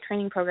through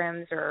training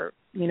programs or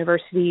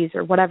universities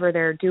or whatever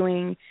they're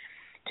doing,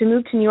 to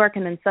move to New York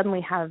and then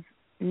suddenly have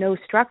no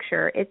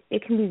structure,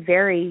 it can be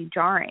very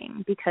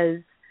jarring, because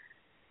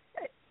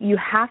you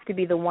have to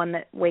be the one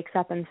that wakes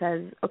up and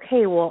says,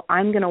 okay, well,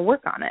 I'm going to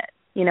work on it.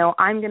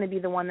 I'm going to be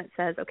the one that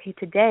says, okay,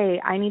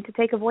 today I need to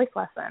take a voice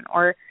lesson,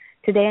 or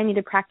today I need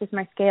to practice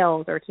my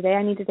scales, or today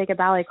I need to take a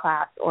ballet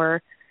class,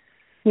 or,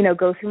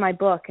 go through my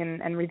book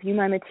and review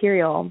my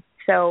material.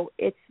 So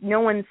it's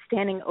no one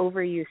standing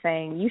over you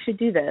saying, you should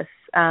do this.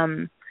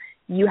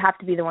 You have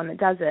to be the one that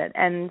does it.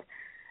 And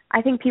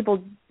I think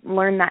people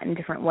learn that in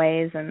different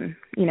ways and,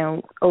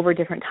 over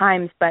different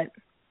times. But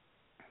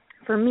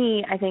for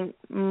me, I think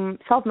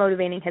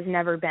self-motivating has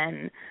never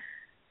been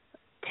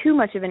too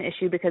much of an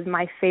issue because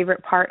my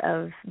favorite part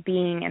of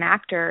being an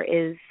actor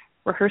is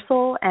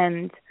rehearsal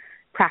and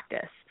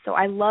practice. So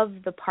I love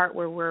the part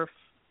where we're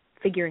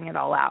figuring it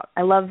all out.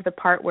 I love the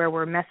part where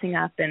we're messing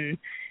up and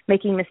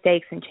making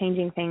mistakes and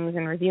changing things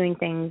and reviewing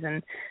things,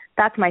 and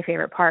that's my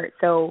favorite part.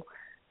 So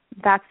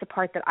that's the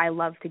part that I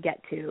love to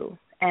get to.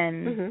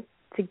 And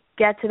to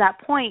get to that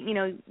point,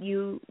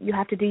 you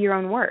have to do your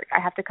own work. I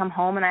have to come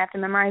home and I have to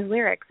memorize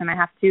lyrics, and I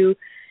have to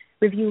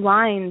review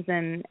lines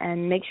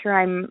and make sure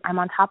I'm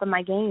on top of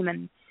my game,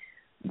 and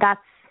that's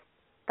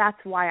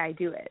why I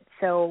do it.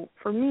 So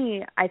for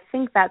me, I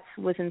think that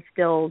was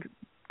instilled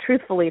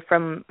truthfully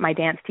from my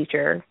dance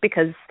teacher,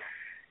 because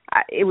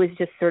it was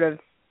just sort of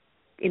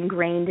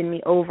ingrained in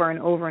me over and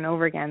over and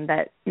over again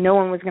that no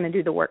one was going to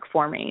do the work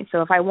for me.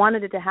 So if I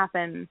wanted it to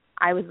happen,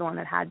 I was the one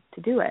that had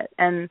to do it.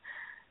 And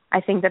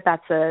I think that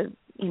that's an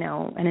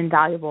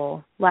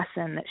invaluable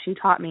lesson that she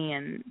taught me,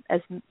 and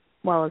as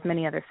well as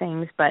many other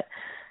things. But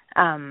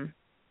my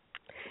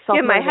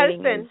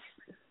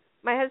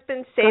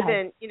husband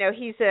Saban,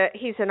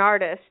 he's an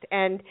artist,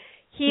 and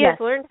he has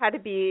learned how to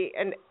be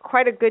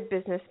quite a good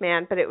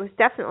businessman, but it was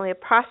definitely a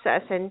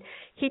process. And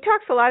he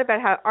talks a lot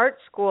about how art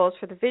schools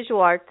for the visual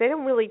arts, they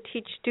don't really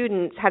teach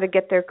students how to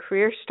get their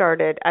career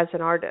started as an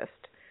artist.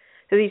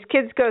 So these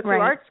kids go through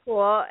art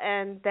school,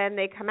 and then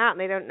they come out and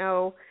they don't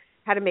know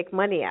how to make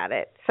money at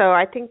it. So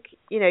I think,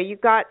 you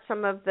got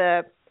some of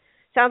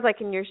sounds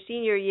like in your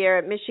senior year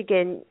at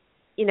Michigan,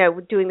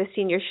 doing the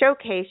senior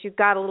showcase, you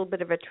got a little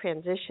bit of a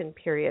transition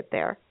period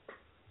there.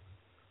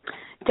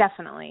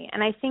 Definitely.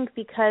 And I think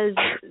because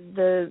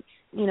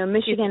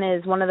Michigan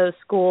is one of those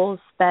schools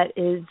that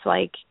is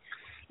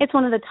it's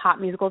one of the top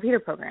musical theater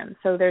programs.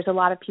 So there's a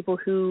lot of people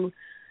who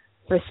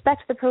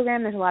respect the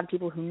program. There's a lot of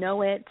people who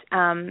know it.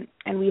 And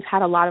we've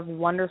had a lot of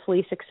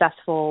wonderfully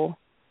successful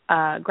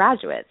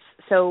graduates.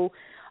 So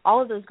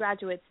all of those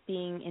graduates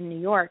being in New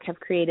York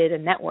have created a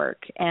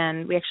network.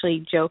 And we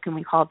actually joke and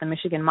we call it the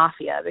Michigan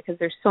Mafia, because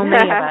there's so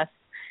many of us.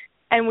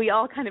 And we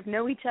all kind of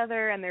know each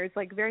other. And there's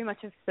very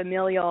much a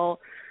familial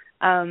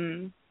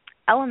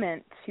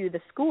element to the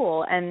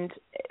school, and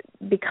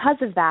because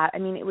of that,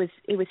 it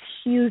was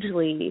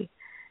hugely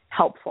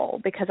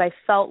helpful, because I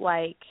felt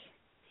like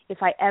if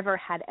I ever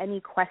had any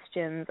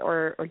questions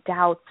or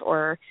doubts,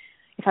 or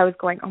if I was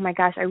going, oh my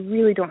gosh, I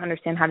really don't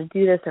understand how to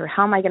do this, or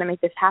how am I going to make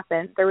this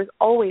happen, there was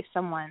always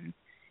someone,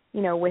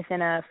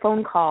 within a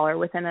phone call or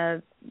within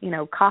a,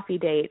 coffee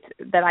date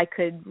that I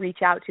could reach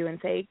out to and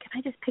say, can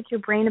I just pick your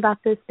brain about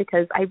this,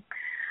 because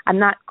I'm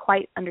not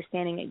quite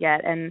understanding it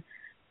yet. And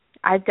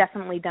I've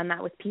definitely done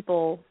that with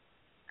people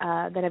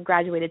that have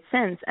graduated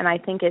since, and I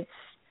think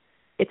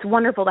it's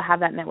wonderful to have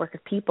that network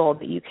of people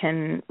that you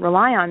can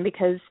rely on,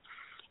 because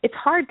it's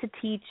hard to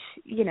teach,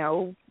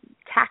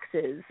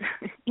 taxes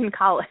in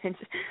college,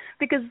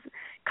 because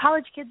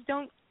college kids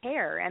don't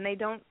care and they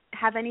don't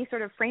have any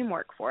sort of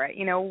framework for it.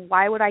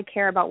 Why would I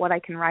care about what I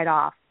can write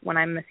off when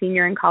I'm a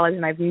senior in college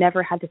and I've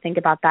never had to think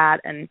about that?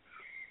 And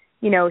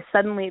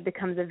suddenly it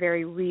becomes a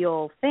very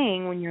real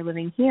thing when you're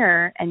living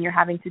here and you're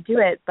having to do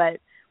it,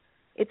 but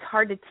it's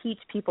hard to teach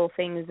people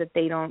things that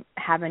they don't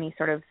have any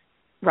sort of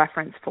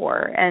reference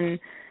for. And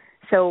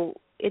so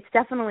it's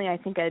definitely, I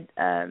think,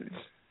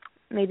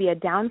 maybe a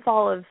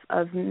downfall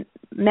of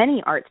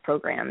many arts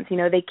programs.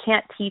 They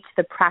can't teach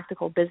the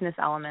practical business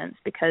elements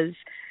because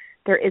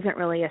there isn't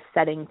really a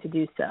setting to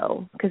do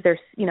so, because they're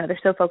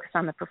so focused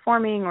on the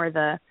performing or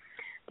the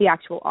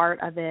actual art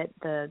of it,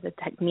 the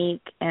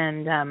technique,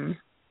 and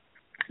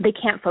they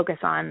can't focus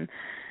on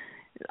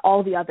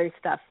all the other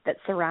stuff that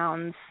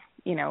surrounds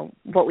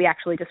what we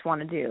actually just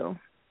want to do.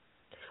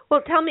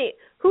 Well, tell me,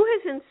 who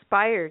has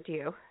inspired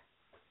you?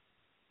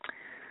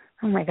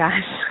 Oh my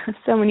gosh,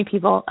 so many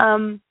people.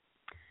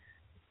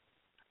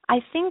 I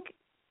think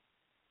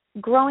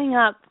growing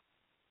up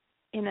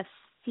in a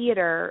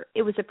theater,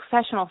 it was a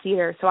professional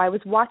theater, so I was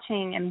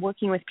watching and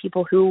working with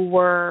people who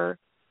were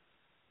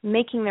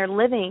making their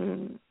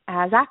living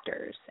as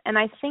actors. And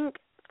I think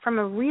from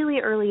a really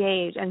early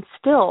age, and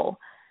still,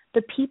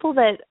 the people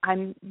that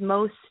I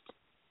most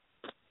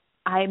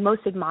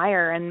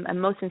admire and I'm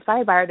most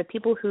inspired by are the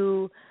people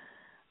who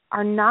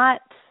are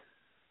not,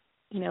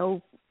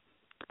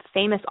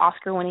 famous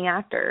Oscar-winning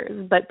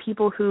actors, but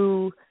people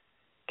who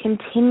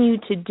continue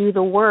to do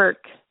the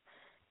work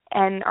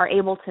and are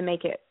able to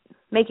make it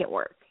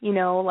work.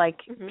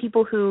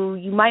 People who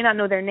you might not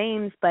know their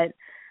names, but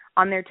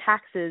on their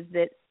taxes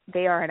that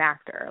they are an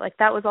actor.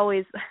 That was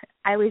always,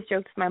 I always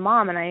joked with my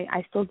mom, and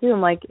I still do.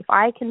 I'm like, if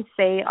I can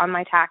say on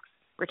my tax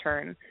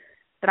return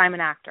that I'm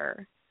an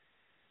actor,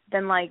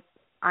 then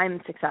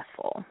I'm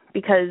successful,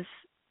 because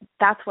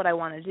that's what I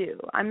want to do.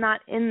 I'm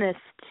not in this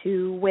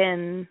to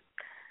win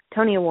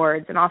Tony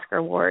Awards and Oscar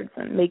Awards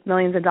and make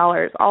millions of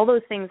dollars. All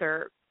those things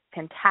are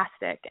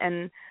fantastic.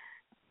 And,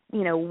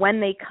 when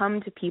they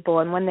come to people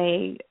and when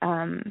they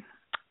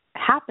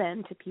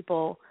happen to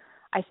people,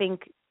 I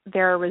think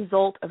they're a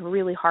result of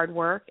really hard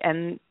work.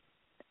 And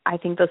I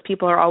think those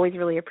people are always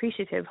really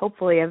appreciative,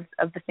 hopefully, of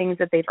the things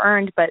that they've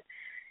earned. But,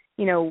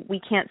 we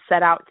can't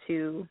set out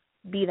to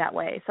be that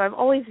way. So I've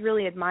always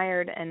really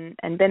admired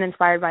and been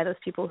inspired by those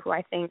people who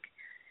I think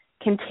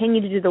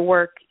continue to do the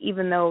work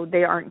even though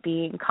they aren't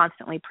being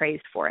constantly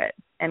praised for it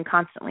and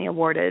constantly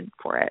awarded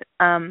for it.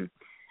 And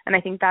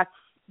I think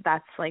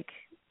that's like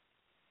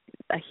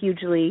a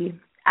hugely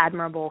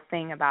admirable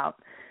thing about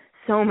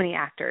so many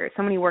actors,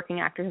 so many working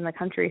actors in the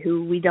country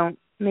who we don't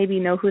maybe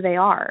know who they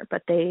are,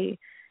 but they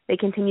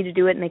continue to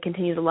do it and they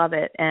continue to love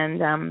it.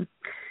 And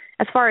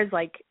as far as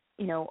like,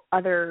 you know,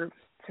 other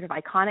sort of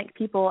iconic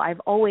people, I've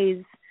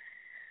always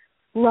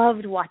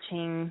loved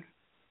watching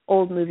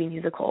old movie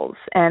musicals,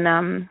 and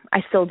I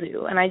still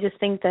do. And I just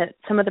think that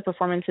some of the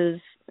performances,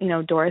 you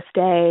know, Doris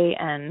Day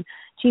and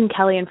Gene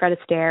Kelly and Fred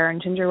Astaire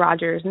and Ginger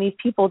Rogers and these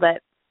people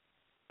that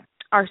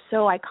are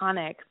so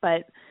iconic,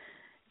 but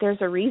there's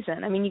a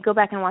reason. I mean, you go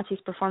back and watch these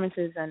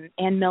performances, and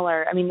Ann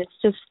Miller, I mean,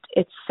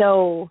 it's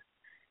so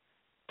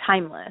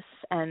timeless,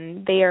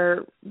 and they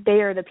are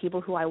the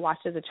people who I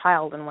watched as a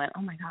child and went,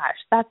 oh my gosh,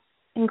 that's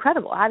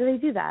incredible. How do they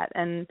do that?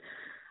 And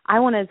I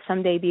want to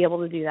someday be able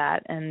to do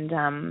that.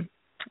 And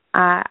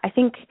I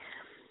think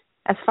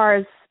as far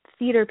as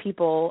theater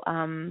people,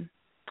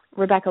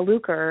 Rebecca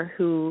Luker,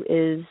 who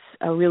is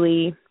a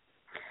really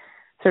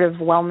sort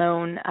of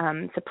well-known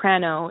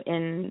soprano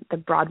in the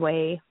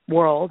Broadway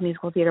world,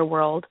 musical theater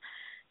world,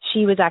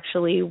 she was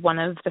actually one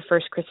of the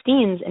first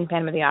Christines in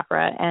Phantom of the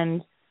Opera,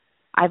 and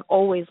I've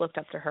always looked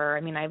up to her.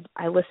 I mean,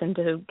 I listened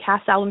to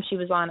cast albums she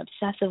was on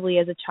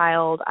obsessively as a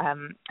child. I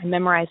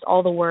memorized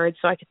all the words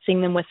so I could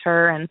sing them with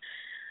her, and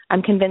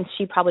I'm convinced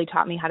she probably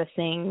taught me how to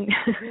sing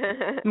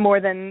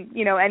more than,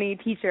 you know, any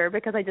teacher,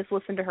 because I just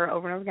listened to her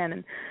over and over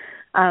again.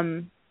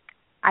 And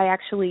I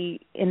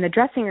actually, in the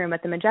dressing room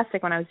at the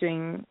Majestic when I was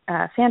doing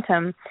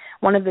Phantom,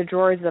 one of the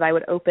drawers that I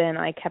would open,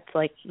 I kept,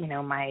 like, you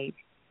know, my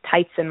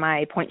tights and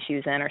my point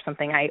shoes in or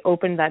something. I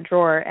opened that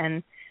drawer,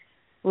 and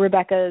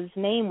Rebecca's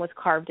name was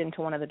carved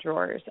into one of the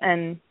drawers.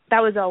 And that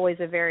was always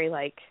a very,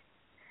 like,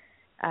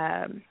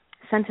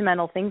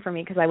 sentimental thing for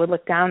me, because I would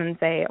look down and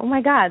say, oh,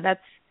 my God,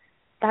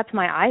 that's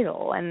my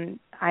idol, and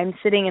I'm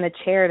sitting in a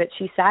chair that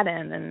she sat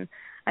in, and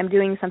I'm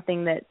doing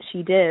something that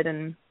she did.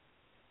 And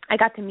I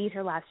got to meet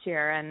her last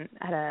year and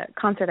at a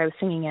concert I was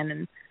singing in,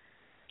 and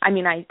I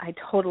mean, I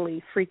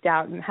totally freaked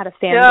out and had a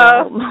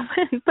fangirl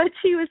moment, but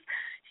she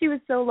was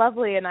so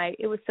lovely, and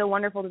it was so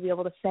wonderful to be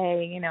able to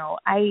say, you know,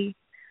 I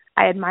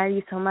admire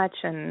you so much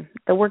and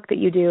the work that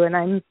you do, and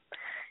I'm,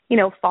 you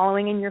know,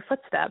 following in your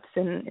footsteps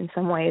in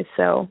some ways.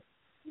 So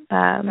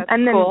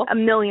and then cool. a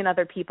million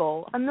other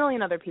people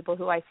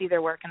who I see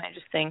their work and I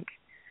just think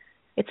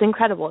it's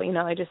incredible. You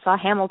know, I just saw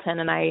Hamilton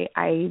and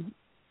I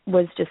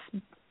was just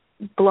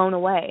blown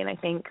away. And I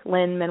think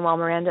Lin-Manuel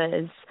Miranda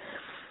is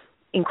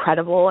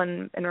incredible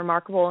and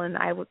remarkable. And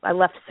I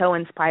left so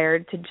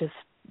inspired to just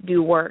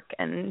do work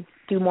and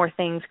do more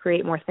things,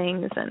 create more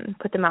things, and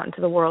put them out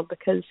into the world,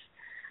 because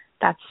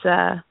that's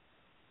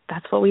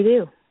what we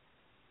do.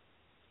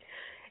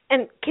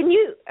 And can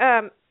you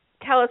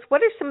tell us,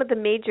 what are some of the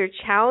major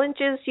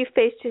challenges you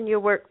faced in your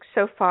work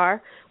so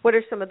far? What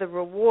are some of the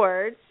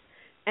rewards?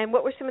 And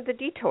what were some of the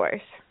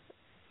detours?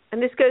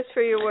 And this goes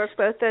for your work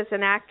both as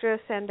an actress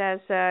and as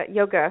a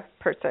yoga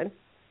person.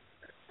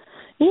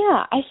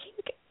 Yeah,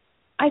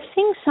 I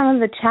think some of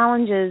the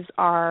challenges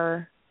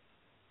are,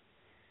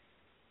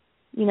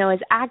 you know, as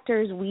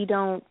actors, we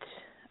don't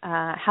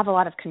have a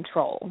lot of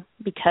control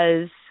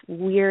because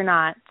we're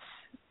not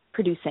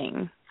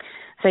producing.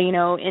 So, you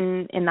know,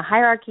 in the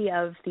hierarchy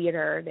of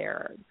theater, there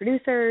are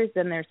producers,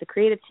 then there's the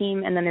creative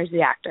team, and then there's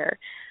the actor.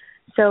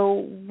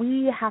 So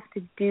we have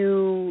to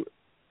do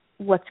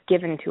what's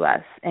given to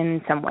us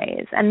in some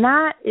ways. And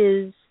that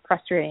is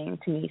frustrating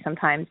to me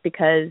sometimes,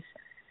 because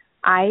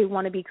I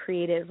want to be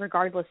creative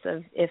regardless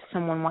of if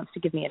someone wants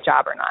to give me a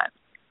job or not.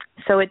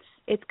 So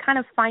it's kind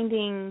of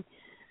finding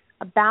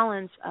a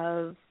balance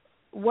of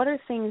what are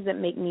things that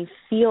make me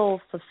feel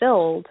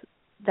fulfilled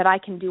that I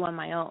can do on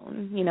my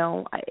own, you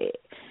know,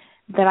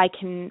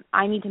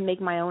 I need to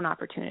make my own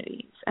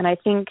opportunities. And I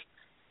think,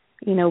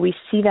 you know, we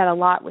see that a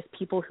lot with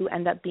people who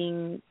end up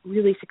being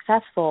really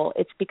successful.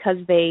 It's because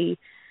they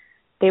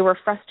were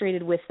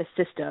frustrated with the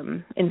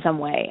system in some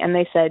way, and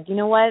they said, you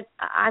know what,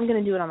 I'm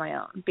going to do it on my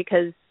own,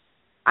 because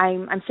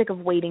I'm sick of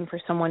waiting for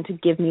someone to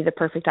give me the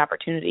perfect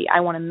opportunity. I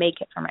want to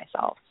make it for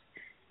myself.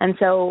 And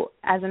so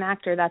as an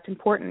actor, that's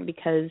important,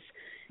 because,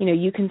 you know,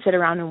 you can sit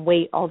around and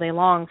wait all day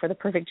long for the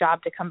perfect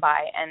job to come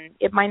by, and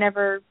it might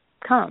never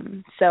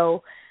come.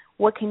 So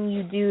what can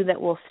you do that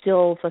will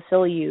still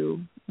fulfill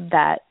you,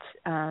 that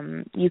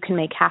you can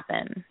make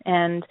happen?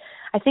 And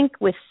I think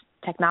with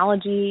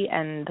technology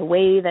and the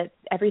way that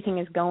everything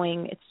is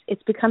going,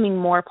 it's becoming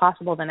more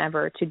possible than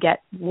ever to get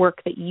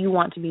work that you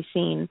want to be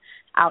seen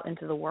out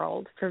into the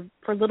world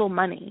for little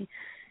money.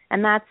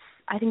 And I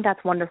think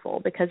that's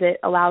wonderful, because it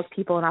allows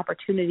people an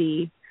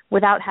opportunity,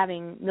 without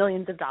having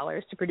millions of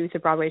dollars to produce a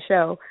Broadway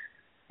show,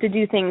 to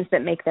do things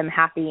that make them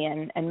happy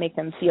and make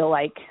them feel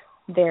like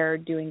they're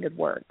doing good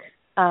work.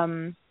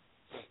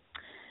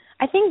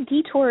 I think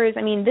detours,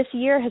 I mean, this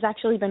year has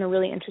actually been a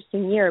really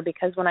interesting year,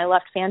 because when I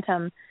left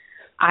Phantom,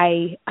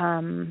 I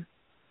kind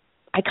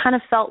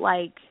of felt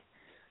like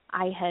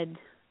I had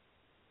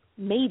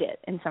made it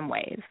in some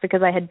ways,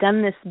 because I had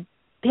done this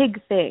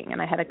big thing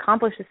and I had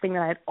accomplished this thing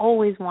that I had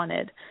always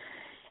wanted.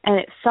 And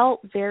it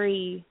felt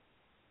very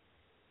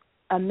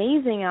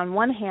amazing on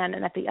one hand,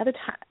 and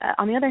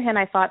on the other hand,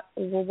 I thought,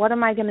 well, what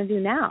am I going to do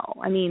now?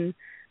 I mean,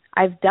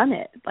 I've done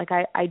it. Like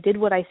I did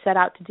what I set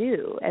out to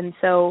do. And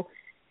so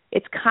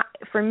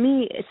for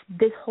me,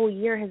 this whole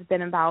year has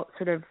been about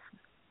sort of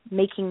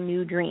making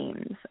new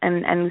dreams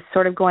and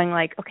sort of going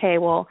like, okay,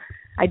 well,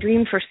 I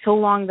dreamed for so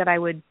long that I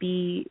would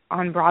be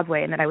on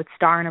Broadway and that I would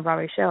star in a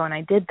Broadway show, and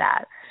I did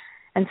that.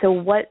 And so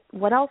what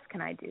else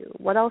can I do?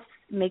 What else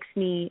makes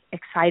me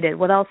excited?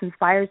 What else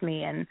inspires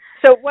me? And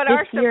so what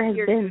are some of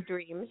your new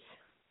dreams?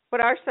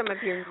 What are some of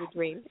your new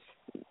dreams?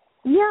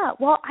 Yeah,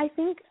 well, I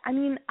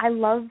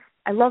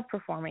love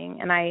performing,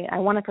 and I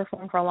want to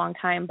perform for a long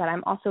time, but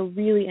I'm also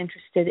really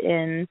interested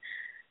in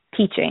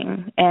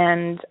teaching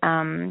and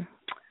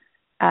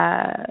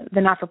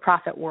the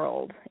not-for-profit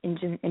world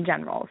in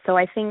general. So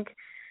I think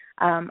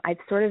I've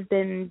sort of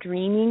been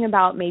dreaming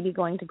about maybe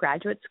going to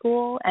graduate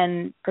school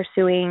and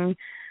pursuing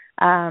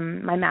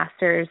my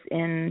master's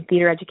in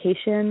theater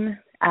education.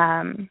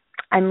 I'm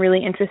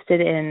really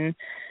interested in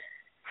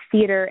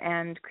theater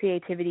and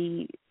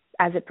creativity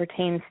as it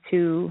pertains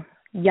to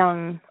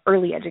young,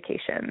 early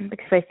education,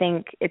 because I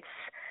think it's,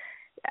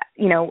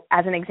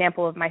 as an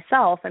example of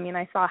myself, I mean,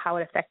 I saw how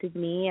it affected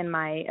me and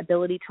my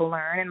ability to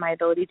learn and my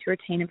ability to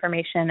retain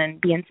information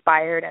and be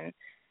inspired and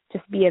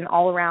just be an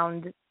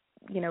all-around,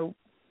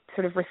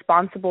 sort of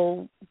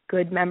responsible,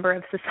 good member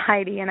of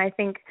society. And I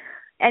think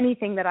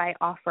anything that I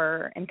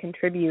offer and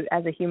contribute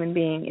as a human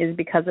being is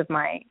because of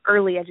my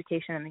early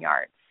education in the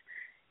arts.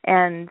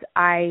 And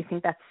I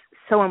think that's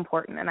so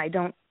important, and I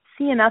don't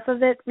see enough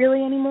of it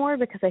really anymore,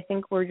 because I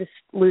think we're just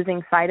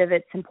losing sight of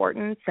its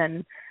importance.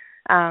 And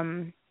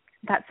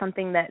that's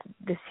something that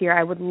this year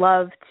I would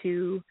love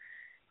to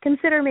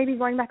consider maybe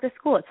going back to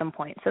school at some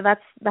point. So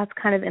that's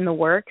kind of in the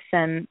works.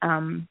 And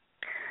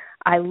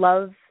I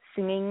love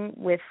singing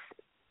with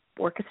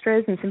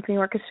orchestras and symphony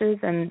orchestras,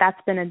 and that's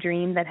been a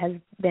dream that has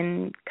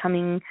been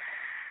coming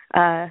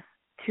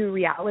to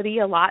reality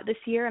a lot this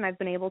year. And I've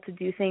been able to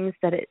do things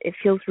that it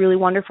feels really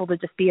wonderful to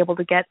just be able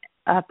to get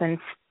up and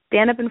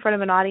stand up in front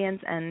of an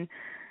audience, and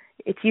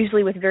it's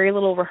usually with very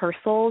little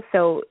rehearsal,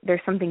 so there's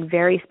something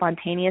very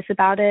spontaneous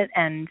about it,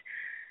 and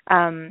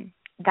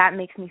that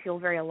makes me feel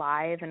very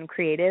alive and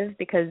creative,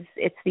 because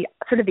it's the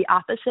sort of the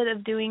opposite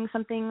of doing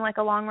something like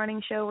a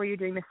long-running show where you're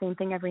doing the same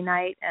thing every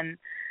night, and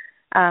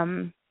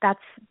that's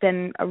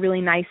been a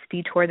really nice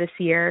detour this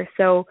year.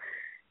 So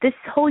this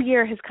whole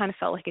year has kind of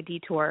felt like a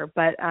detour,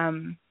 but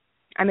I'm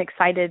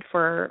excited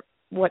for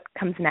what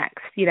comes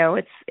next.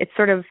 It's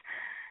sort of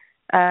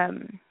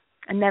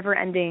a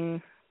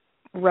never-ending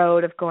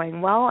road of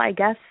going, well, I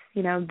guess,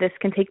 this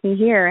can take me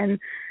here. And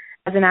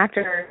as an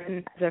actor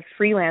and as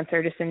a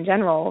freelancer, just in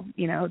general,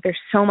 there's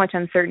so much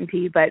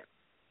uncertainty, but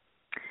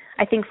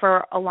I think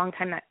for a long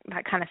time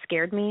that kind of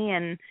scared me,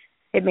 and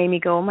it made me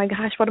go, oh my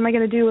gosh, what am I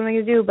going to do? What am I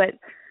going to do? But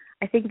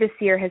I think this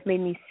year has made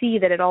me see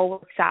that it all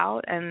works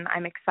out, and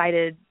I'm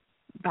excited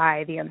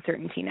by the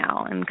uncertainty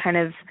now, and kind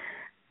of,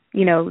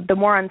 the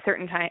more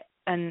uncertain I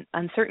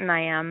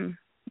am,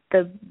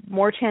 the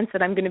more chance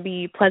that I'm going to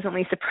be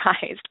pleasantly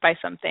surprised by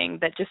something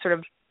that just sort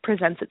of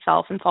presents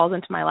itself and falls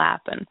into my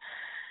lap. And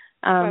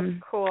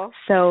that's cool.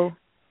 So,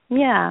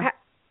 yeah.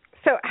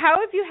 So how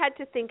have you had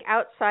to think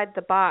outside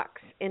the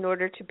box in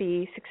order to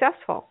be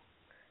successful?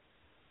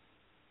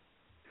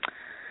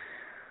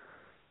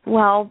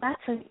 Well, I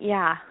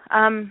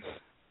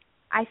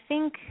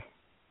think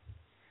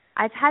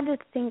I've had to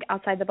think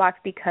outside the box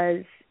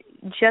because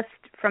just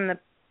from the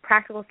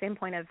practical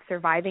standpoint of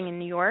surviving in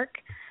New York,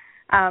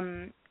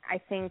 I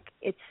think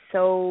it's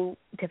so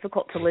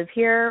difficult to live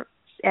here.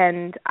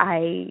 And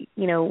my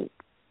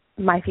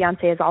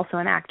fiance is also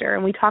an actor,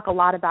 and we talk a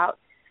lot about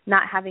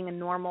not having a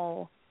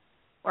normal,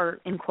 or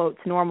in quotes,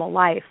 normal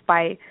life,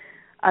 by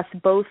us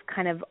both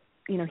kind of,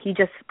 he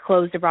just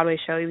closed a Broadway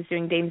show. He was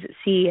doing Dames at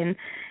Sea, and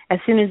as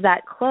soon as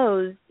that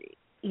closed,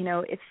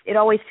 it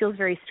always feels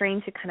very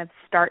strange to kind of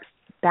start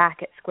back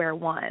at square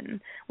one,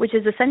 which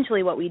is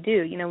essentially what we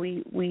do.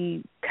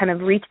 We kind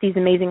of reach these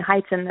amazing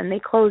heights, and then they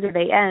close or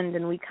they end,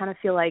 and we kind of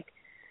feel like,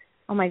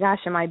 oh my gosh,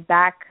 am I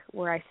back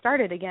where I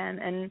started again?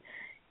 And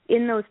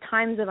in those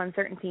times of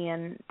uncertainty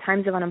and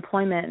times of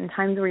unemployment and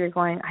times where you're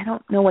going, I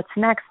don't know what's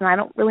next, and I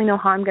don't really know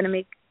how I'm going to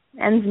make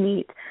ends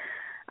meet,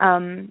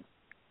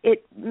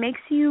 it makes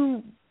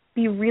you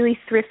be really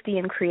thrifty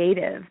and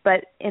creative,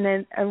 but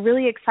in a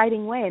really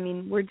exciting way. I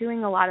mean,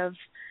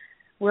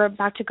 we're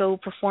about to go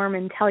perform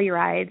in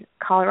Telluride,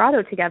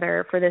 Colorado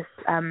together for this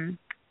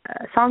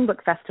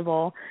songbook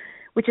festival,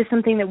 which is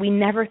something that we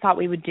never thought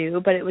we would do,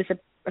 but it was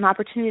an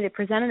opportunity that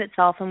presented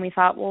itself, and we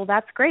thought, well,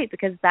 that's great,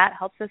 because that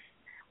helps us,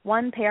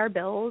 one, pay our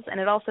bills, and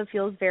it also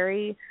feels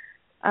very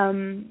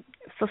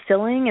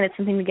fulfilling, and it's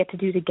something we get to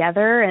do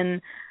together.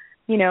 And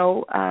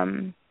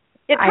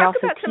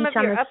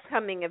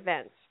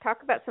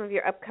talk about some of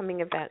your upcoming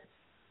events.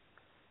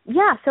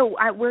 Yeah, so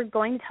we're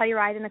going to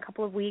Telluride in a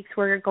couple of weeks.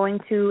 We're going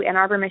to Ann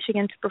Arbor,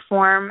 Michigan to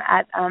perform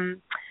at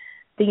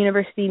the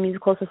University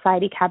Musical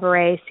Society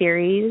Cabaret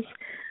Series.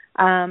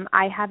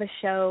 I have a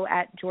show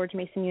at George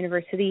Mason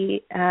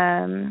University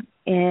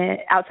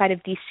outside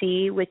of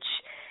D.C., which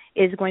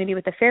is going to be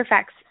with the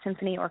Fairfax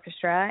Symphony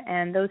Orchestra,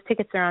 and those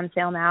tickets are on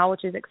sale now,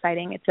 which is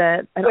exciting. It's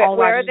an all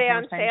Where are they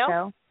on sale?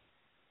 Show.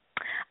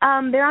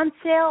 They're on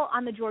sale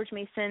on the George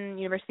Mason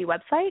University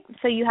website,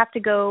 so you have to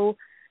go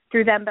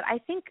through them. But I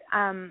think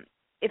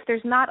if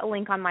there's not a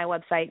link on my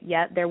website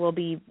yet, there will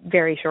be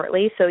very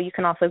shortly. So you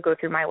can also go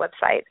through my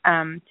website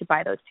to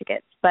buy those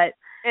tickets. But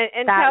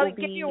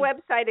give your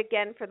website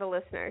again for the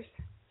listeners.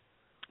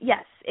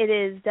 Yes, it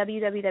is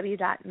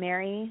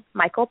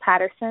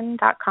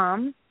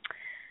www.marymichaelpatterson.com.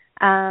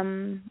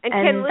 And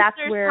can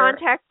listeners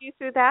contact you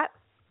through that?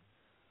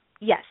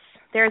 Yes,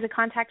 there is a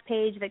contact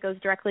page that goes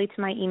directly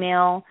to my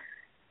email,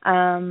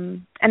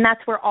 and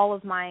that's where all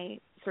of my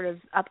sort of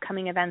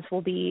upcoming events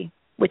will be,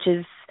 which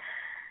is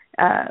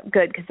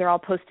good because they're all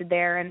posted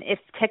there. And if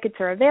tickets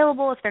are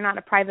available, if they're not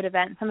a private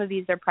event, some of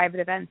these are private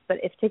events, but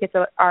if tickets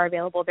are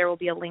available, there will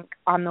be a link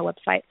on the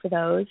website for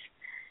those.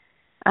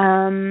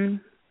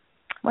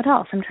 What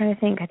else? I'm trying to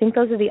think. I think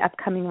those are the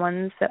upcoming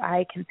ones that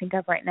I can think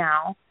of right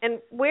now.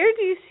 And where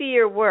do you see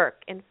your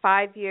work in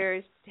 5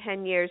 years,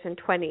 10 years, and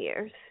 20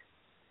 years?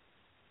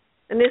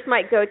 And this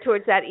might go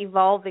towards that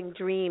evolving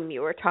dream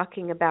you were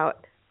talking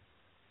about.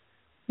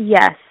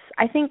 Yes.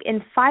 I think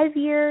in 5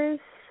 years,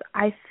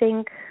 I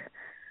think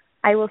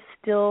I will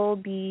still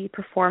be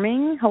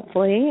performing,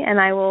 hopefully, and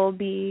I will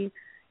be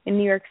in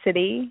New York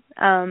City.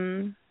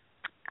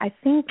 I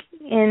think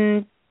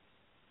in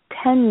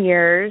 10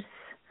 years,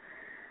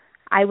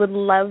 I would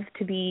love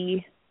to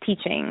be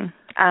teaching,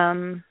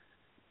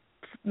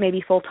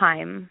 maybe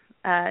full-time,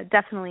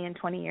 definitely in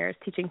 20 years,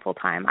 teaching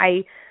full-time.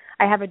 I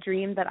have a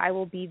dream that I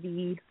will be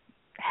the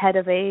head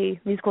of a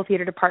musical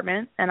theater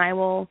department, and I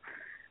will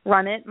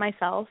run it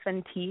myself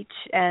and teach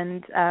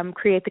and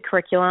create the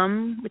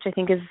curriculum, which I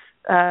think is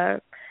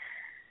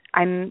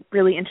I'm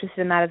really interested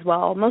in that as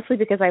well, mostly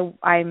because I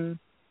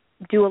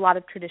do a lot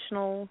of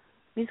traditional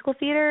musical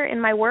theater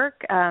in my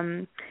work,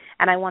 and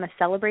I want to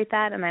celebrate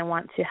that, and I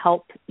want to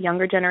help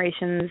younger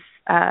generations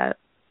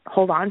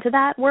hold on to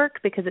that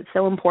work because it's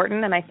so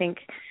important, and I think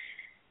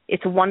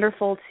it's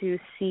wonderful to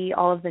see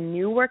all of the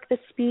new work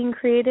that's being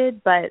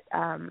created, but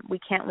we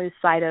can't lose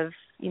sight of,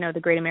 the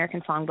Great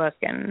American Songbook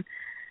and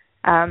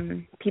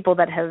people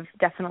that have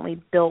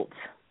definitely built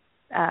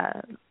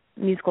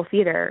musical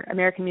theater,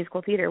 American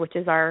musical theater, which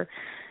is our,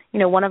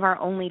 one of our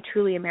only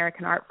truly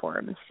American art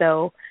forms.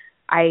 So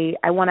I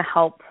want to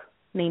help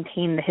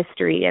maintain the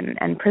history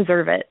and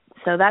preserve it.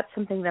 So that's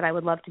something that I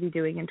would love to be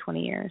doing in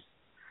 20 years.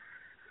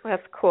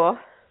 That's cool.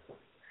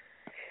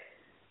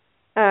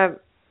 In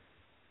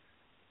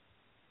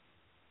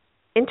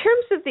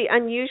terms of the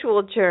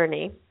unusual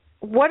journey,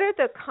 what are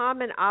the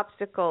common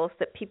obstacles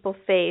that people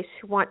face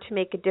who want to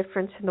make a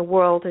difference in the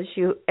world as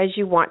you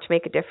want to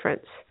make a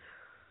difference?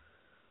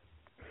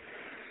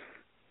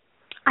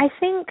 I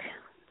think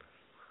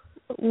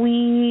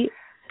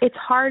it's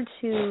hard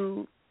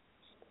to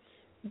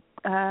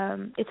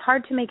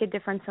make a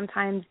difference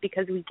sometimes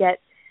because we get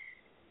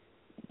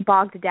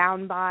bogged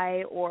down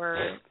by,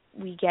 or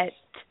we get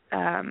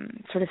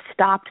sort of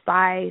stopped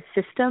by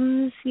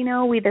systems.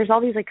 There's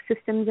all these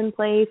systems in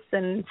place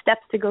and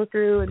steps to go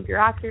through and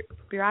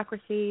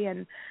bureaucracy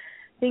and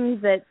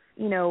things that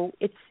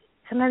it's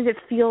sometimes it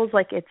feels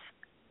like it's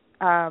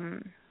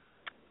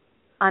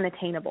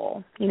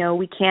unattainable.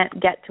 We can't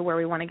get to where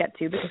we want to get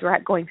to because we're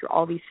going through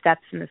all these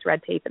steps and this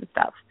red tape and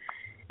stuff.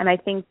 And I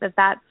think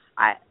that's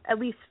at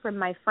least from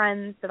my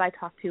friends that I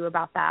talk to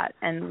about that,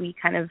 and we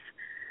kind of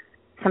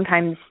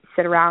sometimes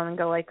sit around and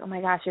go like, oh my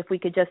gosh, if we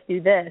could just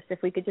do this,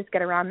 if we could just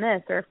get around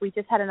this, or if we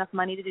just had enough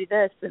money to do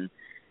this. And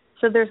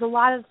so there's a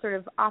lot of sort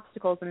of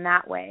obstacles in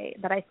that way.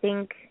 But I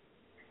think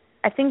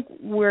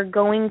we're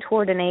going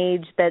toward an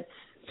age that's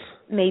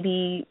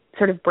maybe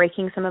sort of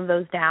breaking some of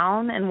those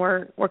down, and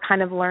we're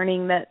kind of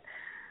learning that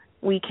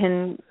we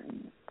can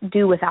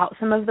do without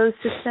some of those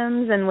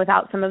systems and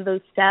without some of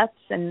those steps,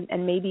 and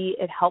maybe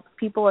it helps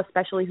people,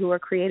 especially who are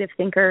creative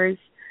thinkers,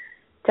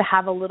 to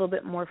have a little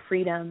bit more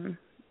freedom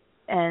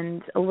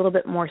and a little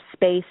bit more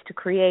space to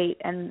create,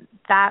 and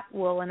that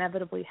will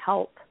inevitably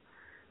help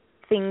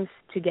things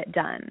to get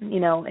done,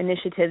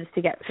 initiatives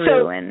to get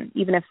through. And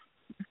even if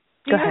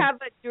do you have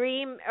a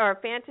dream or a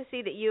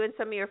fantasy that you and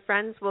some of your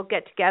friends will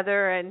get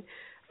together and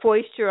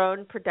foist your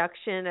own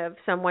production of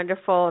some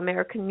wonderful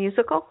American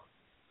musical?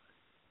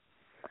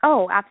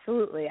 Oh,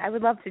 absolutely. I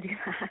would love to do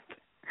that.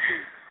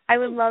 I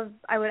would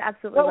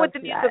absolutely what love would the to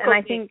do musical that.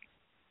 And be? I think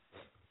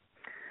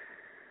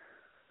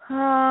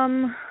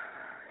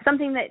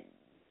something that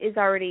is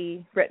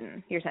already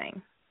written, you're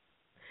saying?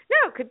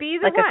 No, it could be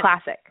either like one. A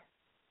classic.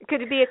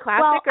 Could it be a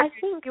classic? Well, or I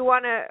think you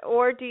want to,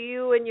 or do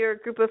you and your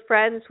group of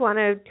friends want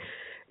to,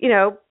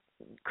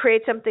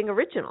 create something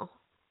original?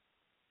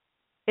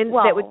 And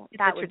that would be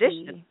the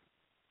tradition.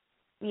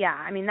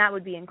 That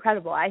would be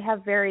incredible.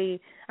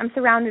 I'm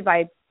surrounded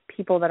by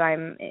people that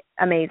I'm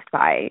amazed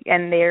by,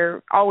 and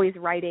they're always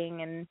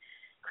writing and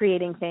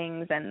creating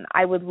things, and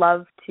I would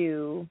love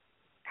to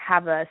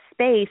have a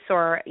space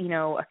or,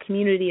 a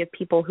community of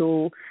people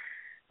who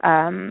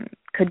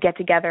could get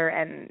together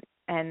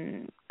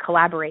and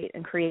collaborate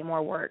and create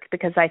more work,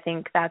 because I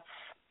think that's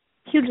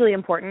hugely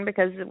important,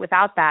 because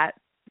without that,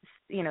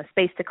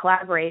 space to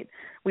collaborate,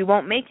 we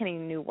won't make any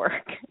new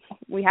work.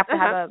 We have to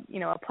have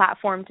a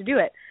platform to do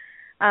it.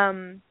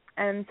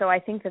 And so I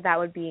think that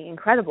would be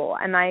incredible.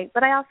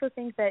 But I also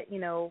think that,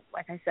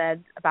 like I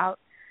said, about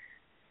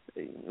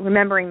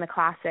remembering the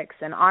classics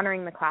and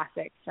honoring the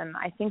classics. And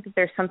I think that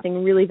there's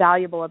something really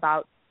valuable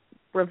about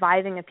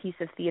reviving a piece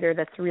of theater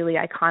that's really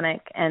iconic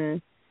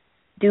and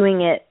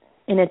doing it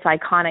in its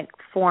iconic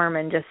form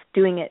and just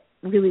doing it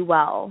really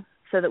well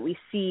so that we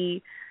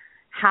see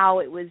how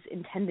it was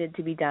intended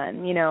to be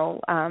done.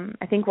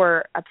 I think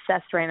we're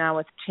obsessed right now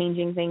with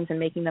changing things and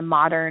making them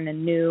modern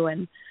and new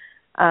and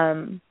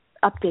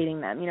updating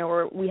them.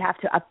 We have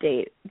to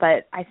update.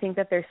 But I think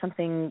that there's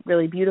something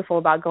really beautiful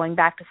about going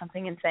back to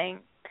something and saying,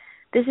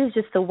 this is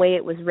just the way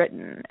it was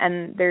written,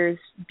 and there's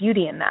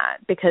beauty in that,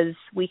 because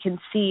we can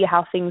see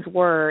how things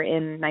were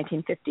in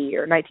 1950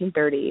 or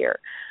 1930,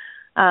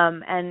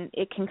 and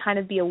it can kind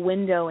of be a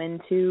window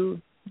into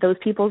those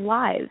people's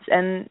lives.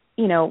 And,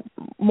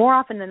 more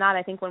often than not,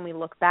 I think when we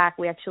look back,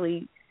 we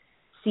actually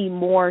see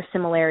more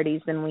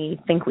similarities than we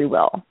think we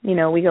will. We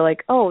go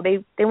like, oh,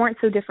 they weren't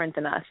so different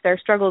than us. Their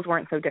struggles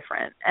weren't so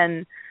different.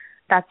 And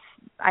that's,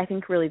 I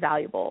think, really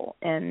valuable.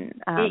 And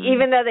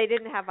even though they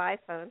didn't have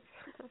iPhones.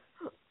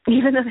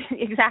 Even though,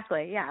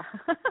 exactly, yeah.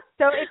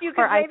 So if you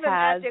could wave a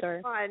magic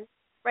wand,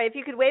 right? If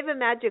you could wave a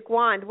magic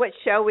wand, what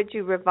show would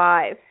you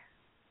revive?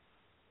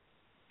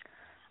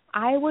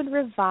 I would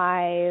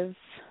revive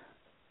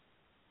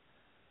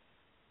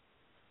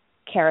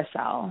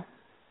Carousel,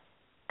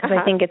 because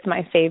I think it's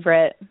my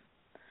favorite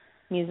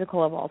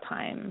musical of all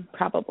time,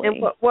 probably. And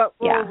what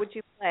role would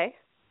you play?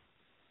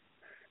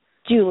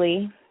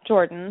 Julie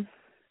Jordan.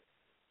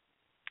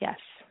 Yes,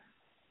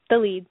 the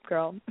lead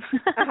girl.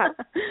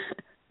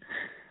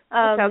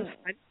 Sounds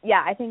fun.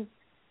 Yeah, I think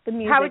the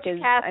music How would you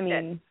is, cast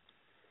it?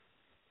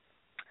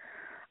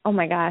 Oh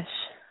my gosh.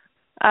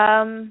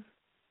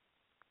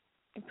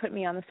 You put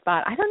me on the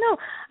spot. I don't know.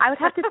 I would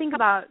have to think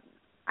about,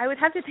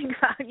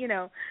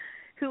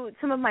 who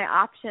some of my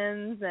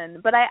options,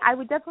 but I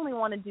would definitely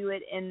want to do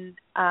it in,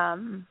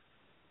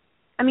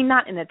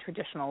 not in a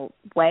traditional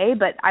way,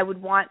 but I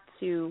would want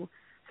to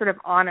sort of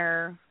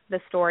honor the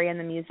story and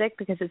the music,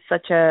 because it's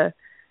such a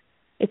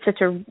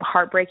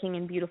heartbreaking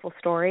and beautiful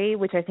story,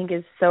 which I think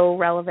is so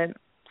relevant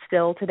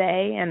still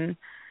today. And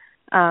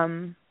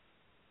I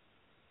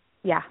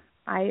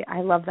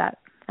love that.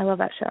 I love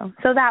that show.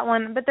 So that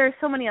one, but there's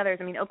so many others.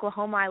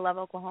 Oklahoma, I love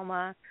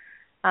Oklahoma.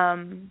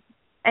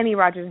 Any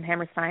Rodgers and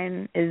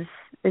Hammerstein is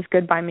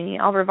good by me.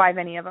 I'll revive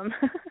any of them.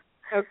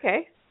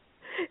 Okay.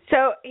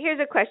 So here's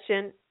a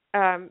question.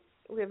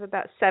 We have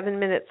about 7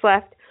 minutes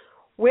left.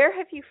 Where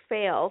have you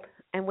failed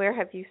and where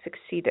have you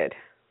succeeded?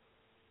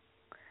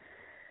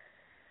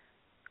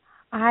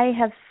 I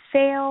have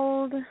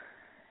failed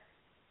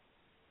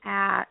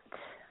at,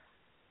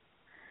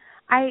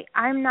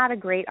 I'm not a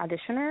great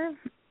auditioner.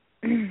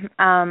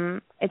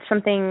 It's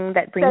something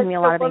that brings me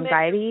a lot of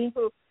anxiety.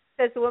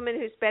 Says the woman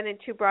who's been in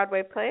 2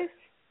 Broadway plays?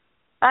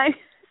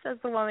 Says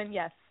the woman,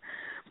 yes.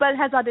 But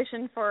has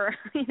auditioned for,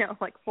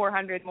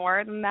 400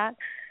 more than that.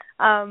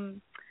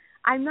 I'm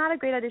not a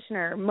great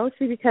auditioner,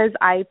 mostly because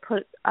I'm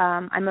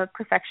a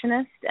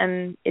perfectionist,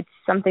 and it's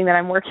something that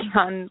I'm working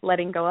on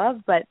letting go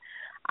of, but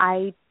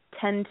I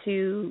tend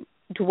to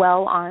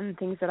dwell on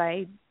things that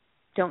I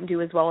don't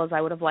do as well as I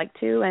would have liked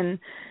to. And,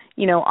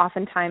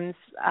 oftentimes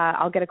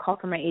I'll get a call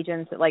from my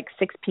agents at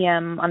 6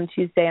 p.m. on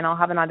Tuesday, and I'll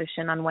have an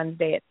audition on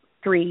Wednesday at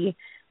 3,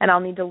 and I'll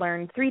need to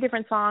learn 3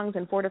 different songs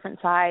and 4 different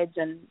sides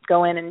and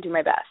go in and do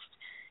my best.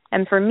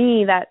 And for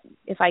me, that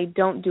if I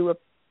don't do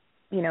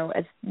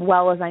as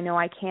well as I know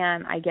I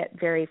can, I get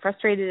very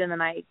frustrated, and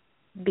then I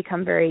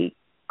become very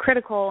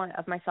critical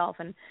of myself.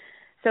 And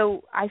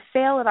so I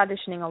fail at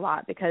auditioning a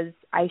lot, because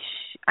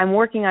I'm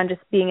working on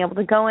just being able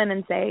to go in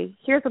and say,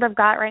 here's what I've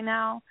got right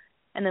now,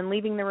 and then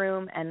leaving the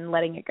room and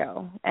letting it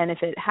go. And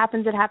if it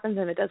happens, it happens.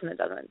 If it doesn't, it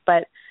doesn't.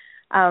 But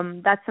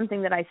that's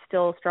something that I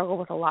still struggle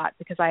with a lot,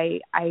 because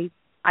I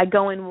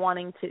go in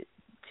wanting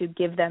to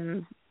give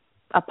them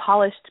a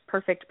polished,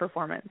 perfect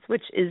performance,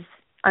 which is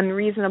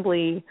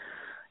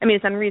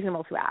it's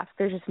unreasonable to ask.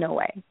 There's just no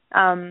way.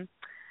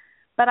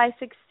 But I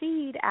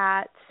succeed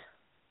at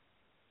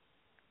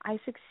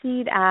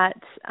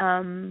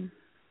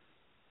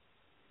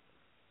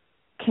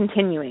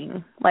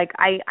continuing.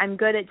 I'm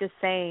good at just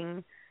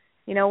saying,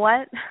 you know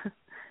what,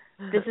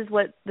 this is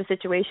what the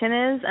situation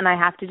is, and I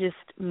have to just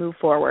move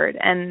forward.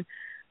 And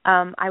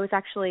I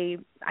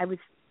was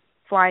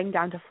flying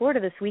down to Florida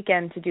this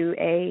weekend to do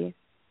a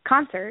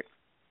concert,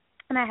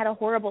 and I had a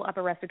horrible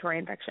upper respiratory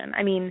infection.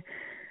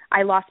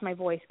 I lost my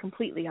voice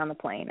completely on the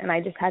plane, and I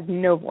just had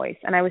no voice.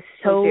 And I was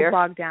so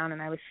bogged down,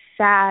 and I was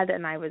sad,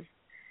 and I was,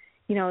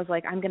 was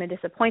like, I'm going to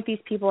disappoint these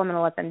people. I'm going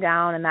to let them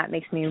down, and that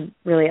makes me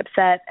really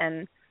upset.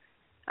 And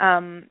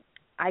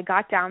I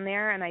got down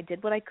there, and I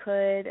did what I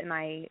could, and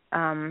I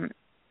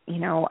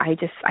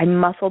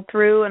muscled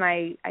through, and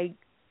I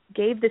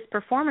gave this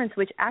performance,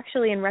 which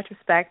actually, in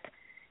retrospect,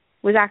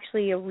 was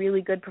actually a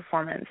really good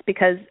performance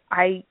because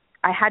I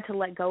had to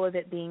let go of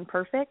it being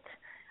perfect.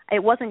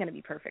 It wasn't going to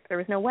be perfect. There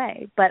was no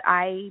way. But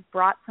I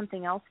brought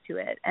something else to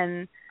it.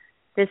 And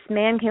this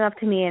man came up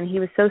to me, and he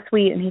was so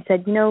sweet, and he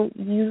said,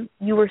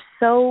 you were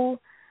so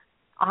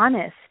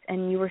honest,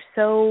 and you were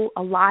so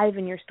alive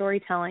in your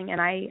storytelling,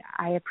 and I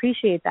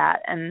appreciate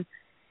that. And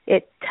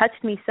it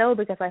touched me so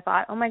because I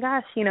thought, oh, my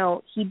gosh, he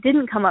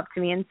didn't come up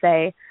to me and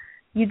say,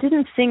 you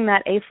didn't sing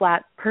that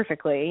A-flat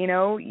perfectly.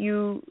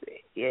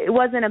 It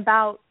wasn't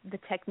about the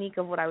technique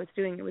of what I was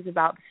doing. It was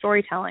about the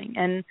storytelling.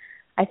 And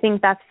I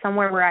think that's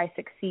somewhere where I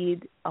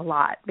succeed a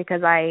lot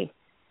because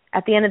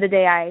at the end of the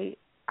day,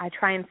 I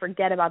try and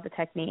forget about the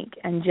technique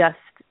and just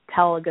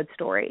tell a good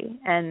story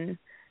and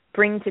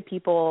bring to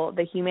people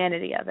the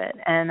humanity of it.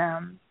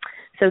 And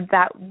so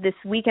that this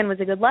weekend was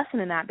a good lesson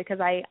in that because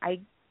I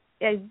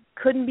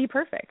couldn't be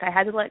perfect. I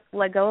had to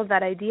let go of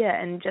that idea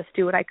and just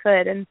do what I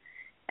could.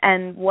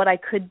 And what I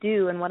could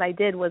do and what I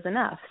did was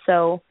enough.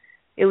 So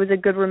it was a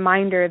good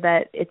reminder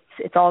that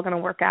it's all going to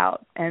work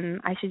out,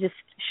 and I should just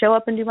show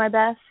up and do my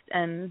best,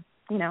 and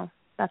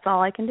that's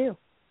all I can do.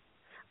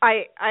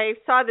 I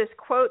saw this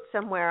quote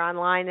somewhere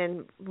online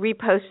and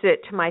reposted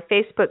it to my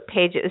Facebook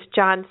page. It was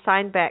John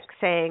Steinbeck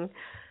saying,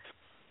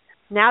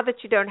 "Now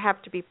that you don't have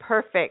to be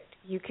perfect,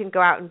 you can go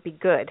out and be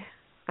good."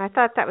 I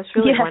thought that was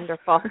really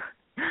wonderful.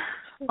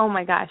 Oh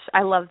my gosh,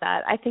 I love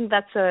that. I think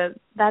that's going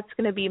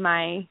to be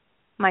my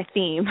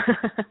theme.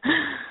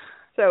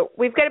 So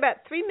we've got about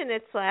 3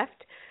 minutes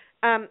left.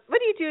 What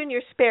do you do in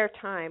your spare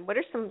time? What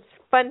are some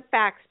fun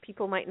facts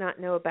people might not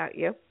know about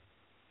you?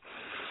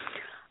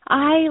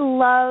 I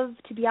love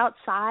to be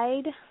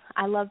outside.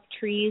 I love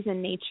trees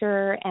and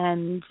nature,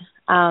 and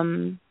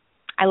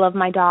I love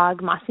my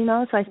dog,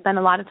 Massimo, so I spend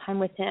a lot of time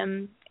with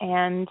him.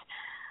 And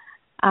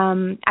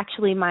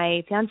actually,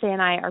 my fiance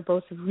and I are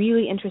both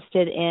really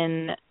interested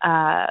in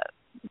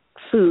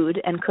food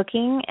and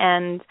cooking,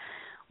 and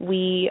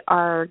we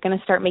are going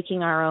to start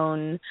making our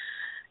own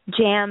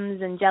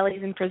jams and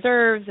jellies and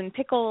preserves and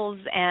pickles,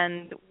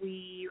 and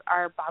we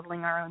are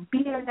bottling our own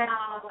beer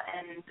now,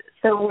 and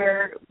so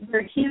we're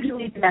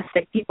hugely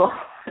domestic people.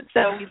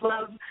 So we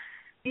love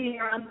being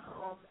around the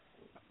home,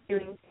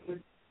 doing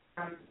things.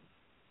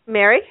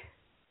 Mary?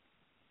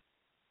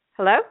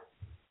 Hello?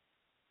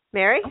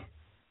 Mary?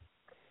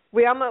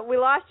 We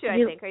lost you,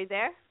 I think. Are you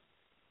there?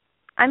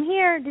 I'm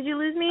here. Did you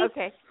lose me?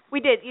 Okay. We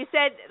did. You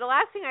said the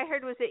last thing I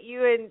heard was that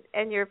you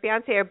and your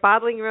fiance are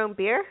bottling your own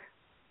beer?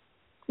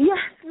 Yes,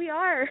 we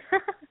are.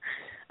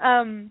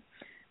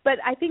 But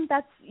I think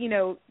that's,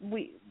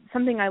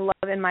 something I love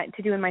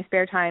to do in my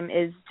spare time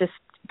is just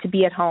to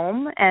be at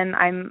home, and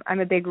I'm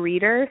a big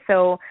reader,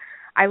 so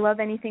I love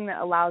anything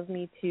that allows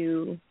me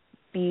to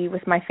be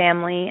with my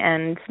family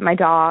and my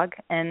dog,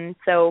 and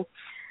so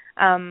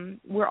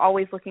we're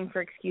always looking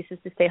for excuses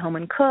to stay home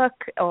and cook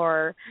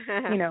or,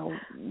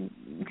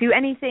 do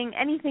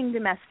anything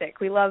domestic.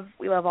 We love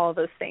all of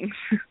those things.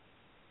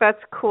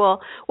 That's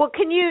cool. Well,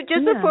 can you,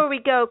 before we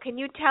go, can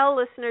you tell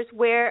listeners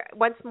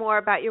once more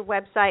about your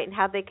website and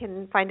how they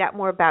can find out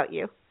more about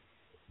you?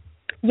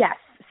 Yes.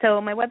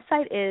 So my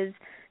website is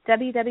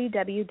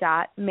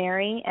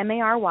www.mary,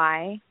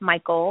 Michael,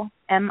 Michael,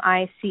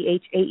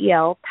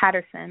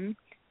 Patterson,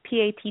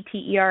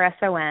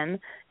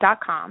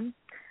 Patterson.com.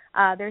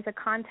 There's a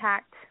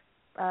contact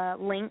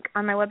link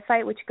on my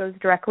website which goes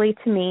directly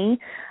to me.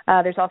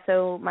 There's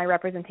also my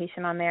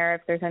representation on there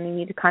if there's any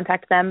need to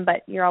contact them,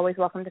 but you're always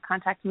welcome to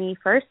contact me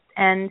first.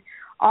 And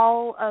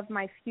all of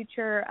my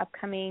future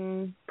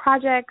upcoming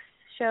projects,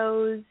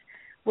 shows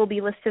will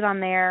be listed on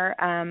there.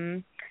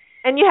 And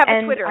you have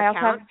a Twitter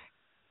account.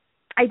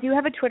 I do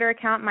have a Twitter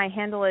account. My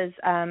handle is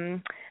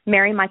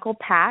Mary Michael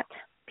Pat,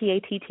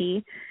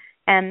 Patt.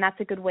 And that's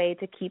a good way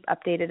to keep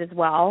updated as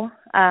well.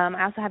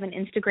 I also have an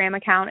Instagram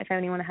account. If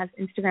anyone has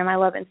Instagram, I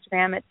love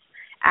Instagram. It's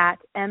at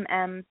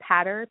MMPatter,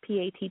 Patter.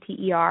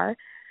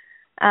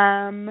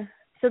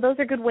 So those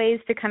are good ways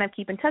to kind of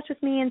keep in touch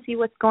with me and see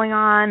what's going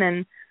on.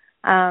 And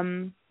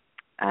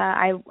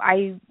I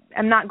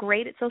am not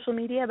great at social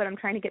media, but I'm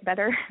trying to get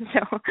better.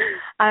 So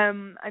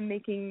I'm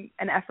making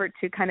an effort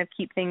to kind of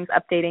keep things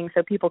updating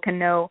so people can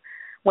know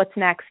what's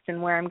next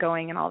and where I'm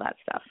going and all that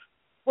stuff.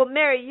 Well,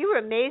 Mary, you were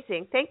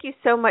amazing. Thank you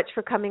so much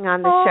for coming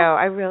on the show.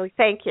 I really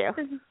thank you.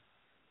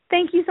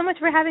 Thank you so much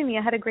for having me.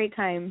 I had a great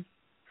time.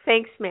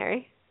 Thanks,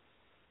 Mary.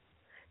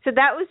 So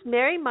that was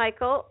Mary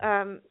Michael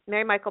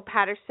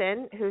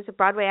Patterson, who's a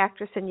Broadway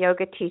actress and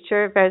yoga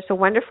teacher. It was a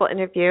wonderful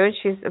interview, and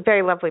she's a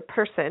very lovely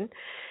person.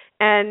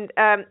 And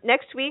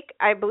next week,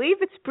 I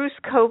believe it's Bruce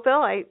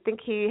Coville. I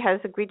think he has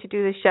agreed to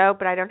do the show,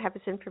 but I don't have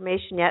his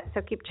information yet, so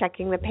keep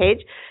checking the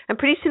page. And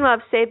pretty soon we'll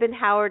have Sabin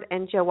Howard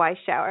and Joe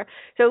Weisschauer.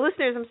 So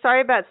listeners, I'm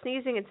sorry about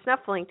sneezing and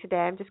snuffling today.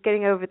 I'm just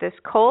getting over this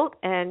cold,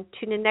 and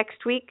tune in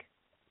next week.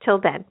 Till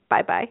then,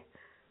 bye-bye.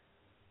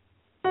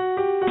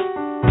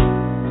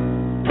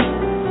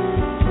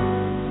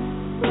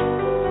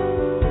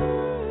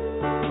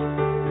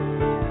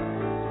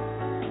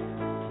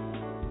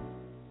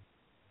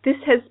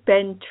 has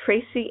been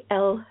Tracy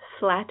L.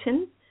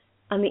 Slatton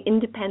on the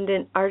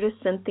Independent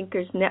Artists and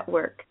Thinkers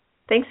Network.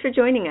 Thanks for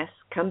joining us.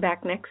 Come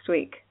back next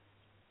week.